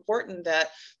really important, that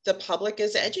the public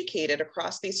is educated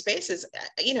across these spaces.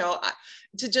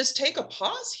 To just take a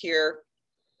pause here,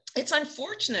 it's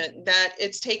unfortunate that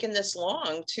it's taken this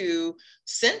long to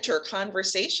center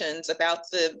conversations about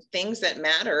the things that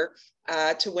matter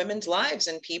to women's lives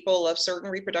and people of certain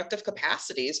reproductive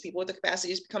capacities, people with the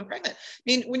capacities to become pregnant. I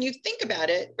mean, when you think about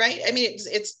it, right? I mean,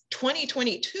 it's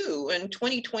 2022 and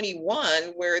 2021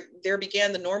 where there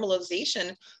began the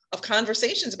normalization of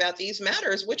conversations about these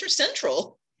matters, which are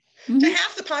central to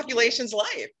half the population's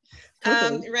life.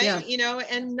 Totally. Right? Yeah.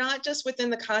 And not just within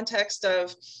the context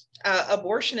of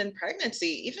abortion and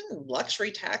pregnancy, even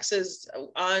luxury taxes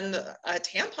on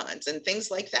tampons and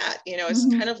things like that. It's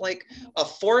kind of like a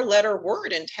 4-letter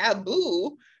word and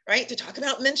taboo, right? To talk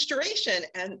about menstruation,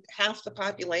 and half the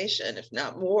population, if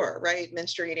not more, right?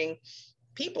 Menstruating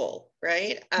people,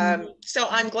 right? So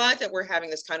I'm glad that we're having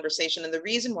this conversation. And the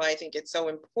reason why I think it's so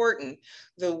important,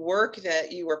 the work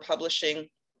that you are publishing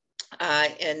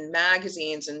in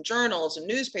magazines and journals and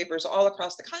newspapers all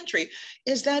across the country,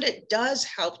 is that it does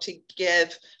help to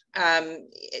give,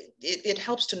 it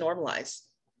helps to normalize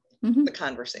the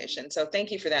conversation. So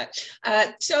thank you for that.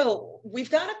 So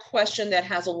we've got a question that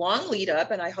has a long lead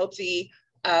up, and I hope the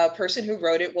person who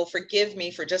wrote it will forgive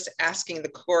me for just asking the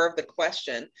core of the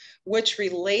question, which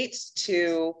relates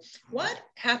to what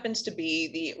happens to be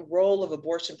the role of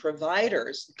abortion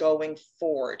providers going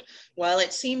forward. While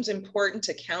it seems important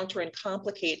to counter and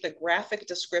complicate the graphic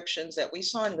descriptions that we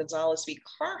saw in Gonzalez v.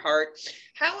 Carhart,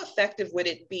 how effective would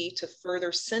it be to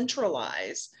further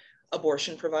centralize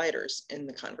abortion providers in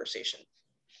the conversation?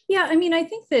 Yeah, I mean, I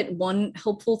think that one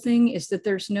helpful thing is that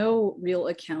there's no real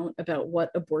account about what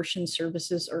abortion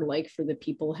services are like for the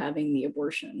people having the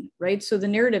abortion, right? So the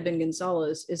narrative in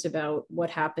Gonzalez is about what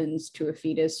happens to a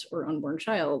fetus or unborn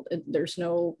child. There's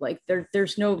no, like, there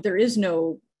is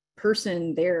no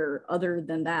person there other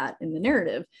than that in the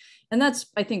narrative. And that's,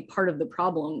 I think, part of the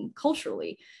problem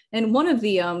culturally. And one of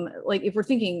the, like, if we're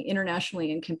thinking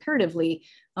internationally and comparatively,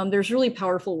 there's really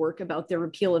powerful work about the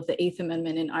repeal of the Eighth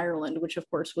Amendment in Ireland, which of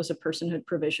course was a personhood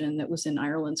provision that was in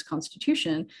Ireland's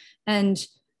constitution. And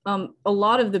a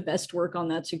lot of the best work on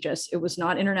that suggests it was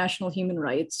not international human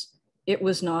rights. It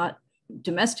was not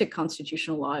domestic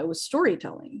constitutional law. It was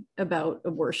storytelling about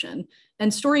abortion,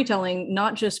 and storytelling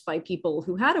not just by people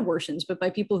who had abortions, but by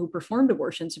people who performed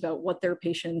abortions about what their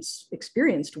patients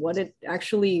experienced, what it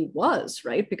actually was,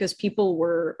 right? Because people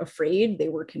were afraid, they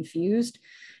were confused.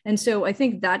 And so I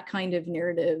think that kind of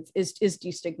narrative is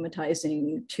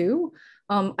destigmatizing too.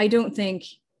 I don't think,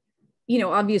 you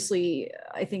know, obviously,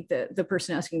 I think that the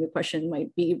person asking the question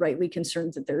might be rightly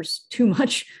concerned that there's too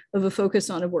much of a focus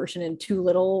on abortion and too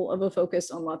little of a focus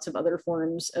on lots of other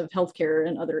forms of healthcare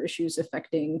and other issues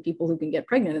affecting people who can get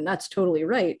pregnant. And that's totally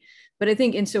right. But I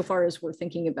think insofar as we're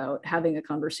thinking about having a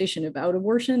conversation about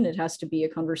abortion, it has to be a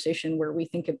conversation where we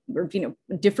think of, or, you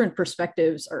know, different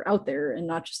perspectives are out there and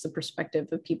not just the perspective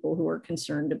of people who are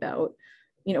concerned about,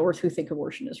 you know, or who think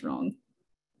abortion is wrong.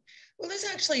 Well, this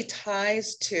actually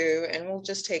ties to, and we'll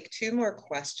just take two more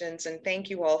questions. And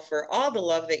thank you all for all the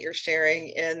love that you're sharing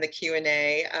in the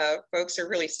Q&A. Folks are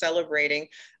really celebrating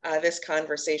this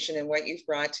conversation and what you've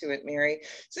brought to it, Mary.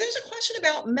 So there's a question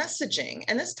about messaging,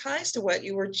 and this ties to what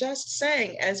you were just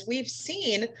saying. As we've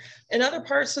seen in other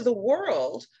parts of the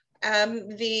world,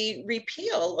 the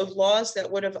repeal of laws that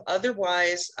would have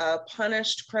otherwise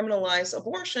punished, criminalized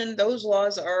abortion, those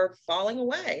laws are falling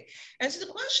away. And so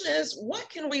the question is, what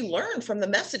can we learn from the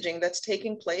messaging that's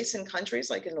taking place in countries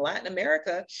like in Latin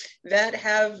America that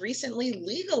have recently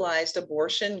legalized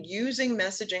abortion, using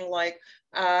messaging like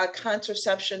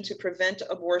contraception to prevent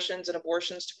abortions and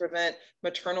abortions to prevent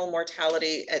maternal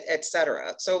mortality, et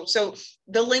cetera. So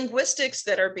the linguistics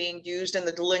that are being used and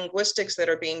the linguistics that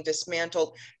are being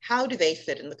dismantled, how do they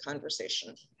fit in the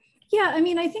conversation? Yeah, I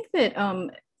mean, I think that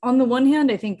on the one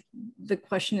hand, I think the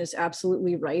question is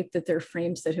absolutely right that there are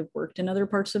frames that have worked in other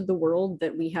parts of the world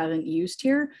that we haven't used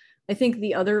here. I think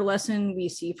the other lesson we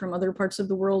see from other parts of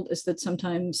the world is that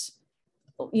sometimes,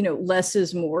 you know, less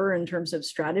is more in terms of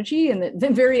strategy. And the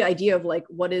very idea of like,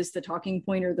 what is the talking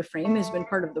point or the frame has been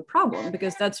part of the problem,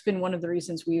 because that's been one of the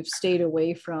reasons we've stayed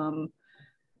away from,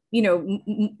 you know,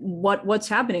 what's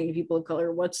happening to people of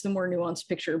color, what's the more nuanced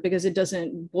picture, because it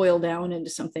doesn't boil down into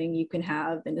something you can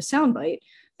have in a soundbite.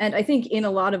 And I think in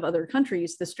a lot of other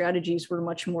countries, the strategies were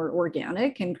much more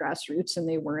organic and grassroots, and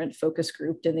they weren't focus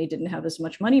grouped, and they didn't have as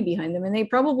much money behind them. And they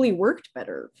probably worked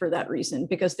better for that reason,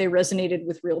 because they resonated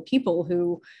with real people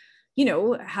who, you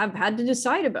know, have had to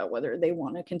decide about whether they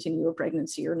want to continue a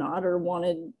pregnancy or not, or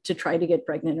wanted to try to get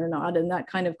pregnant or not. And that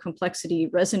kind of complexity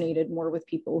resonated more with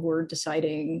people who are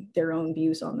deciding their own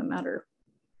views on the matter.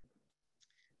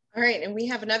 All right, and we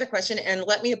have another question, and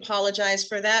let me apologize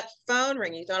for that phone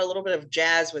ring. You thought a little bit of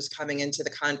jazz was coming into the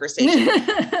conversation.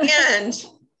 And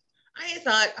I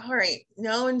thought, all right,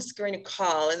 no one's going to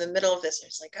call in the middle of this.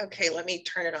 It's like, okay, let me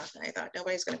turn it off. And I thought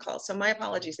nobody's going to call. So my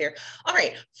apologies there. All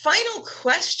right, final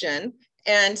question.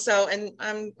 And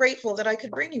I'm grateful that I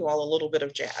could bring you all a little bit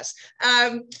of jazz.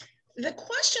 The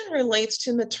question relates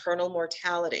to maternal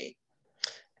mortality.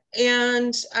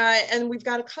 And we've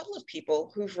got a couple of people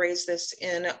who've raised this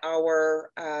in our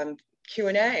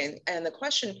Q&A, and the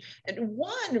question, and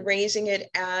one raising it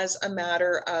as a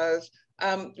matter of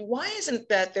why isn't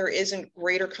that there isn't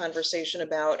greater conversation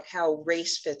about how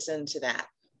race fits into that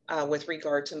with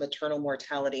regard to maternal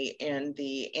mortality and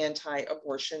the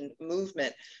anti-abortion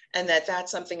movement, and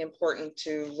that's something important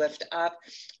to lift up.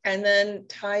 And then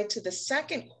tied to the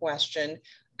second question,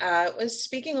 was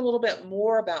speaking a little bit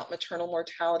more about maternal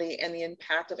mortality and the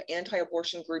impact of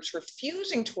anti-abortion groups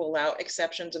refusing to allow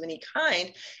exceptions of any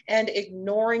kind and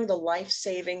ignoring the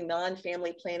life-saving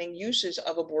non-family planning uses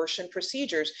of abortion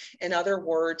procedures. In other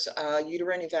words,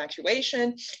 uterine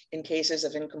evacuation in cases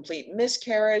of incomplete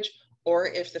miscarriage, or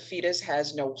if the fetus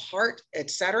has no heart,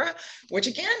 etc., which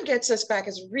again gets us back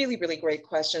as really, really great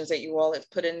questions that you all have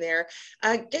put in there,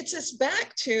 gets us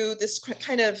back to this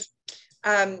kind of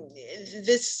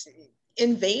this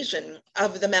invasion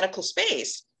of the medical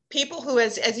space. People who,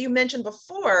 as you mentioned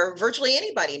before, virtually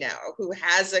anybody now who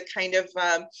has a kind of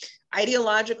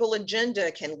ideological agenda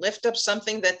can lift up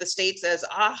something that the state says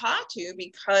aha to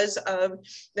because of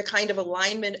the kind of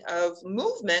alignment of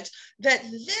movement that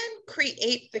then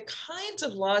create the kinds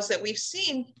of laws that we've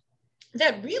seen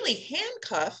that really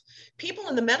handcuff people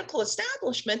in the medical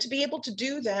establishment to be able to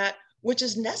do that which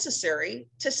is necessary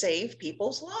to save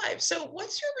people's lives. So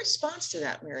what's your response to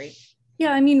that, Mary?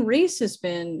 Yeah, I mean, race has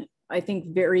been, I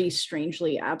think, very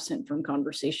strangely absent from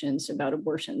conversations about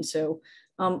abortion. So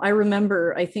I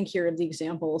remember, I think here of the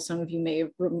example, some of you may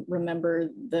remember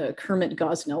the Kermit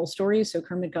Gosnell story. So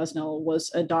Kermit Gosnell was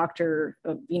a doctor,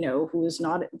 who was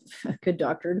not a good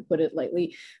doctor, to put it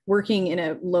lightly, working in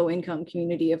a low-income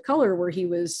community of color where he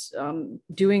was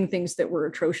doing things that were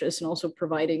atrocious and also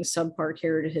providing subpar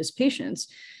care to his patients.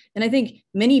 And I think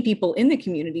many people in the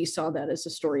community saw that as a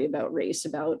story about race,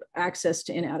 about access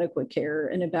to inadequate care,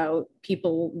 and about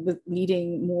people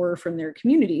needing more from their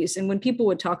communities. And when people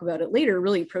would talk about it later,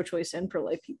 really pro-choice and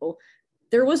pro-life people,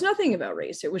 there was nothing about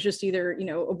race. It was just either,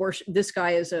 abortion, this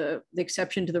guy is the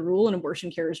exception to the rule and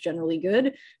abortion care is generally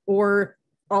good, or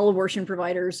all abortion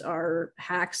providers are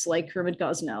hacks like Kermit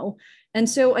Gosnell. And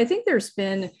so I think there's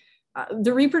been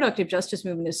the reproductive justice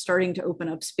movement is starting to open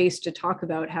up space to talk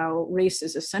about how race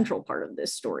is a central part of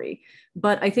this story.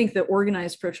 But I think the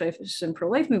organized pro-choice and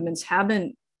pro-life movements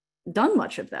haven't done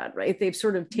much of that, right? They've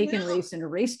sort of taken race and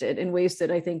erased it in ways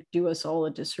that I think do us all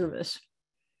a disservice.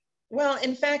 Well,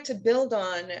 in fact, to build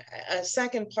on a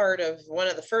second part of one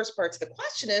of the first parts of the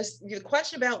question is the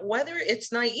question about whether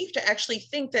it's naive to actually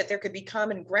think that there could be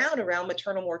common ground around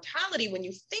maternal mortality when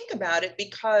you think about it,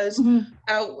 because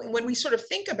when we sort of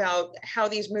think about how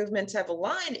these movements have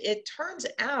aligned, it turns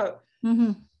out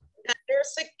that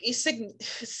there's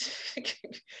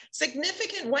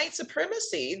significant white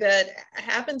supremacy that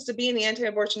happens to be in the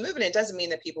anti-abortion movement. It doesn't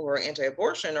mean that people who are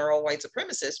anti-abortion are all white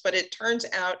supremacists, but it turns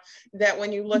out that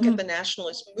when you look at the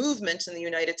nationalist movements in the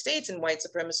United States and white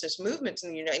supremacist movements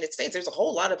in the United States, there's a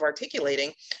whole lot of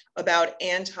articulating about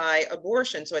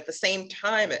anti-abortion. So at the same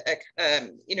time,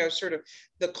 sort of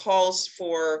the calls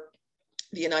for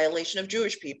the annihilation of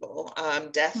Jewish people,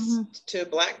 death to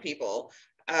Black people,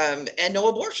 and no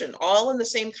abortion, all in the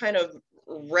same kind of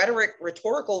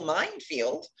rhetorical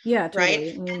minefield, yeah,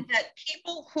 totally. right? And that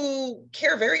people who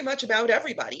care very much about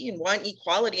everybody and want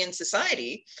equality in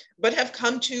society, but have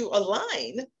come to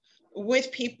align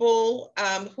with people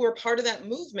who are part of that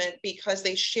movement because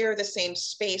they share the same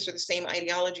space or the same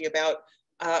ideology about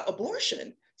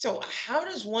abortion. So how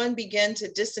does one begin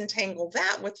to disentangle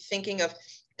that with thinking of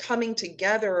coming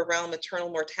together around maternal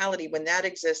mortality when that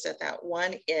exists at that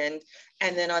one end,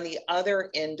 and then on the other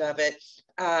end of it,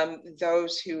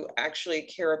 those who actually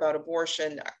care about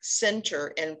abortion center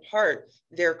in part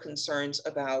their concerns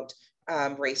about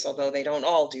race, although they don't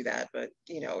all do that, but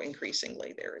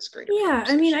increasingly there is greater. Yeah,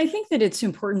 I mean, I think that it's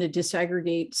important to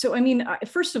disaggregate. So, I mean,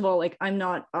 first of all, like, I'm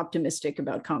not optimistic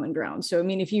about common ground. So, I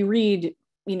mean, if you read,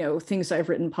 things I've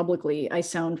written publicly, I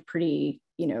sound pretty,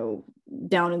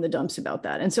 down in the dumps about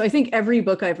that. And so I think every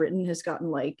book I've written has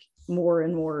gotten like more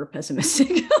and more pessimistic.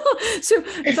 So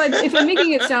if I'm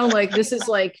making it sound like this is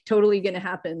like totally going to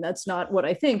happen, that's not what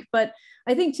I think. But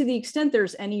I think to the extent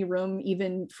there's any room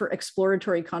even for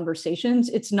exploratory conversations,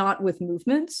 it's not with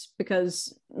movements,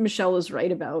 because Michele is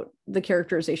right about the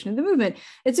characterization of the movement.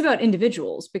 It's about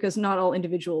individuals, because not all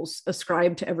individuals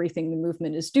ascribe to everything the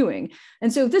movement is doing.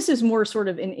 And so this is more sort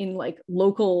of in like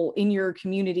local, in your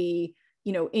community,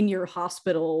 in your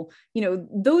hospital,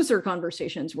 those are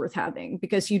conversations worth having,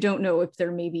 because you don't know if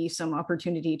there may be some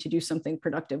opportunity to do something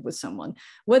productive with someone,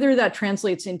 whether that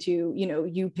translates into,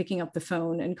 you picking up the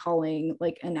phone and calling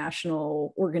like a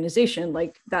national organization,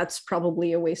 like that's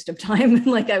probably a waste of time.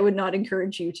 Like I would not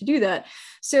encourage you to do that.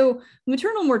 So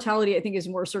maternal mortality, I think, is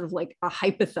more sort of like a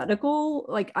hypothetical,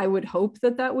 like I would hope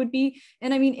that would be.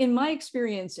 And I mean, in my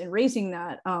experience in raising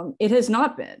that, it has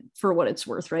not been, for what it's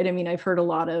worth, right? I mean, I've heard a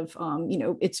lot of,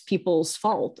 it's people's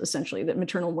fault, essentially, that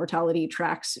maternal mortality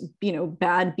tracks,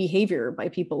 bad behavior by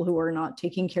people who are not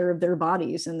taking care of their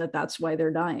bodies, and that's why they're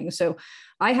dying. So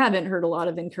I haven't heard a lot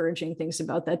of encouraging things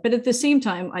about that. But at the same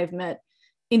time, I've met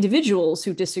individuals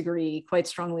who disagree quite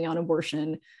strongly on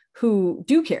abortion who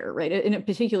do care, right? And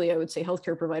particularly, I would say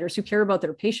healthcare providers who care about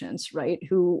their patients, right?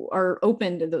 Who are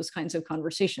open to those kinds of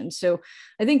conversations. So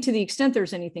I think to the extent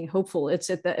there's anything hopeful, it's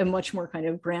at a much more kind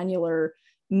of granular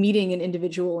meeting an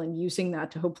individual and using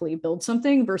that to hopefully build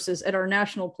something, versus at our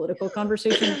national political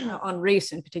conversation on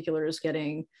race in particular is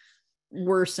getting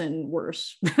worse and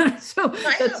worse. So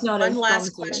I that's have not one as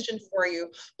last promising. question for you,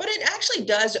 but it actually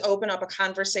does open up a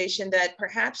conversation that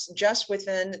perhaps just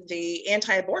within the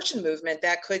anti-abortion movement,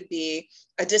 that could be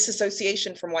a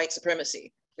disassociation from white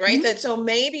supremacy, right? Mm-hmm. That so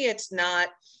maybe it's not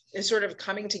a sort of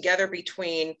coming together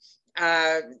between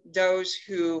those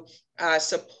who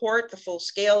support the full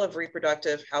scale of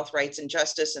reproductive health rights and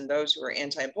justice and those who are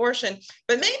anti-abortion,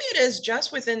 but maybe it is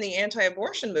just within the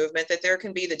anti-abortion movement that there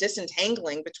can be the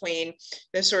disentangling between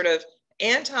this sort of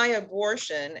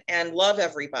anti-abortion and love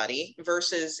everybody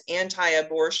versus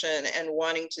anti-abortion and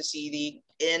wanting to see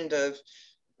the end of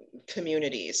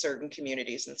communities, certain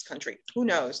communities in this country. Who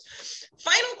knows?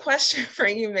 Final question for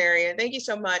you, Marion. Thank you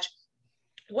so much.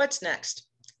 What's next?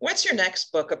 What's your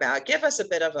next book about? Give us a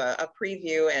bit of a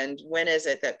preview, and when is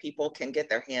it that people can get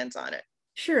their hands on it?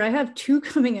 Sure, I have two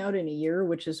coming out in a year,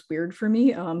 which is weird for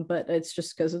me, but it's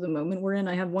just because of the moment we're in.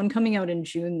 I have one coming out in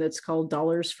June that's called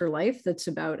Dollars for Life. That's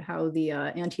about how the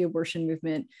anti-abortion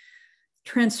movement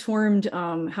transformed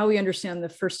how we understand the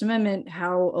First Amendment,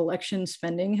 how election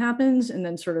spending happens, and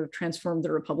then sort of transformed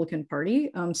the Republican Party.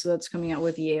 So that's coming out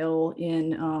with Yale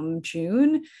in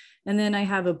June. And then I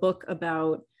have a book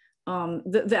about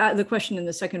the question in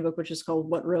the second book, which is called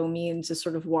What Roe Means, is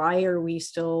sort of why are we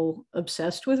still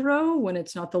obsessed with Roe when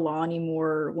it's not the law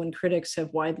anymore, when critics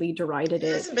have widely derided it.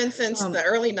 It hasn't been since the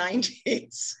early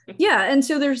 90s. Yeah, and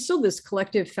so there's still this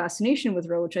collective fascination with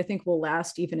Roe, which I think will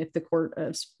last even if the court,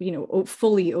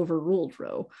 fully overruled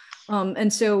Roe.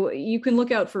 And so you can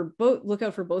look out for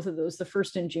both of those. The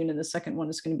first in June and the second one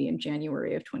is going to be in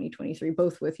January of 2023,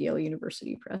 both with Yale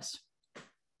University Press.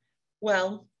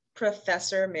 Well,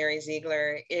 Professor Mary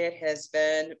Ziegler, it has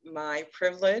been my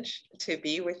privilege to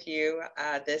be with you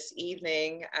this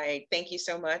evening. I thank you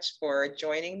so much for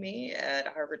joining me at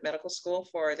Harvard Medical School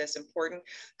for this important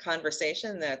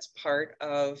conversation that's part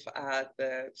of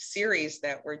the series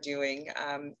that we're doing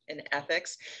in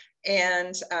ethics.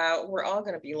 And we're all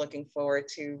going to be looking forward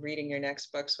to reading your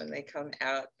next books when they come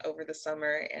out over the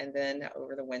summer and then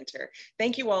over the winter.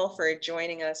 Thank you all for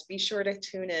joining us. Be sure to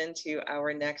tune in to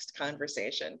our next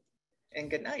conversation. And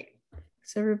good night.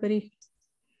 Thanks, everybody.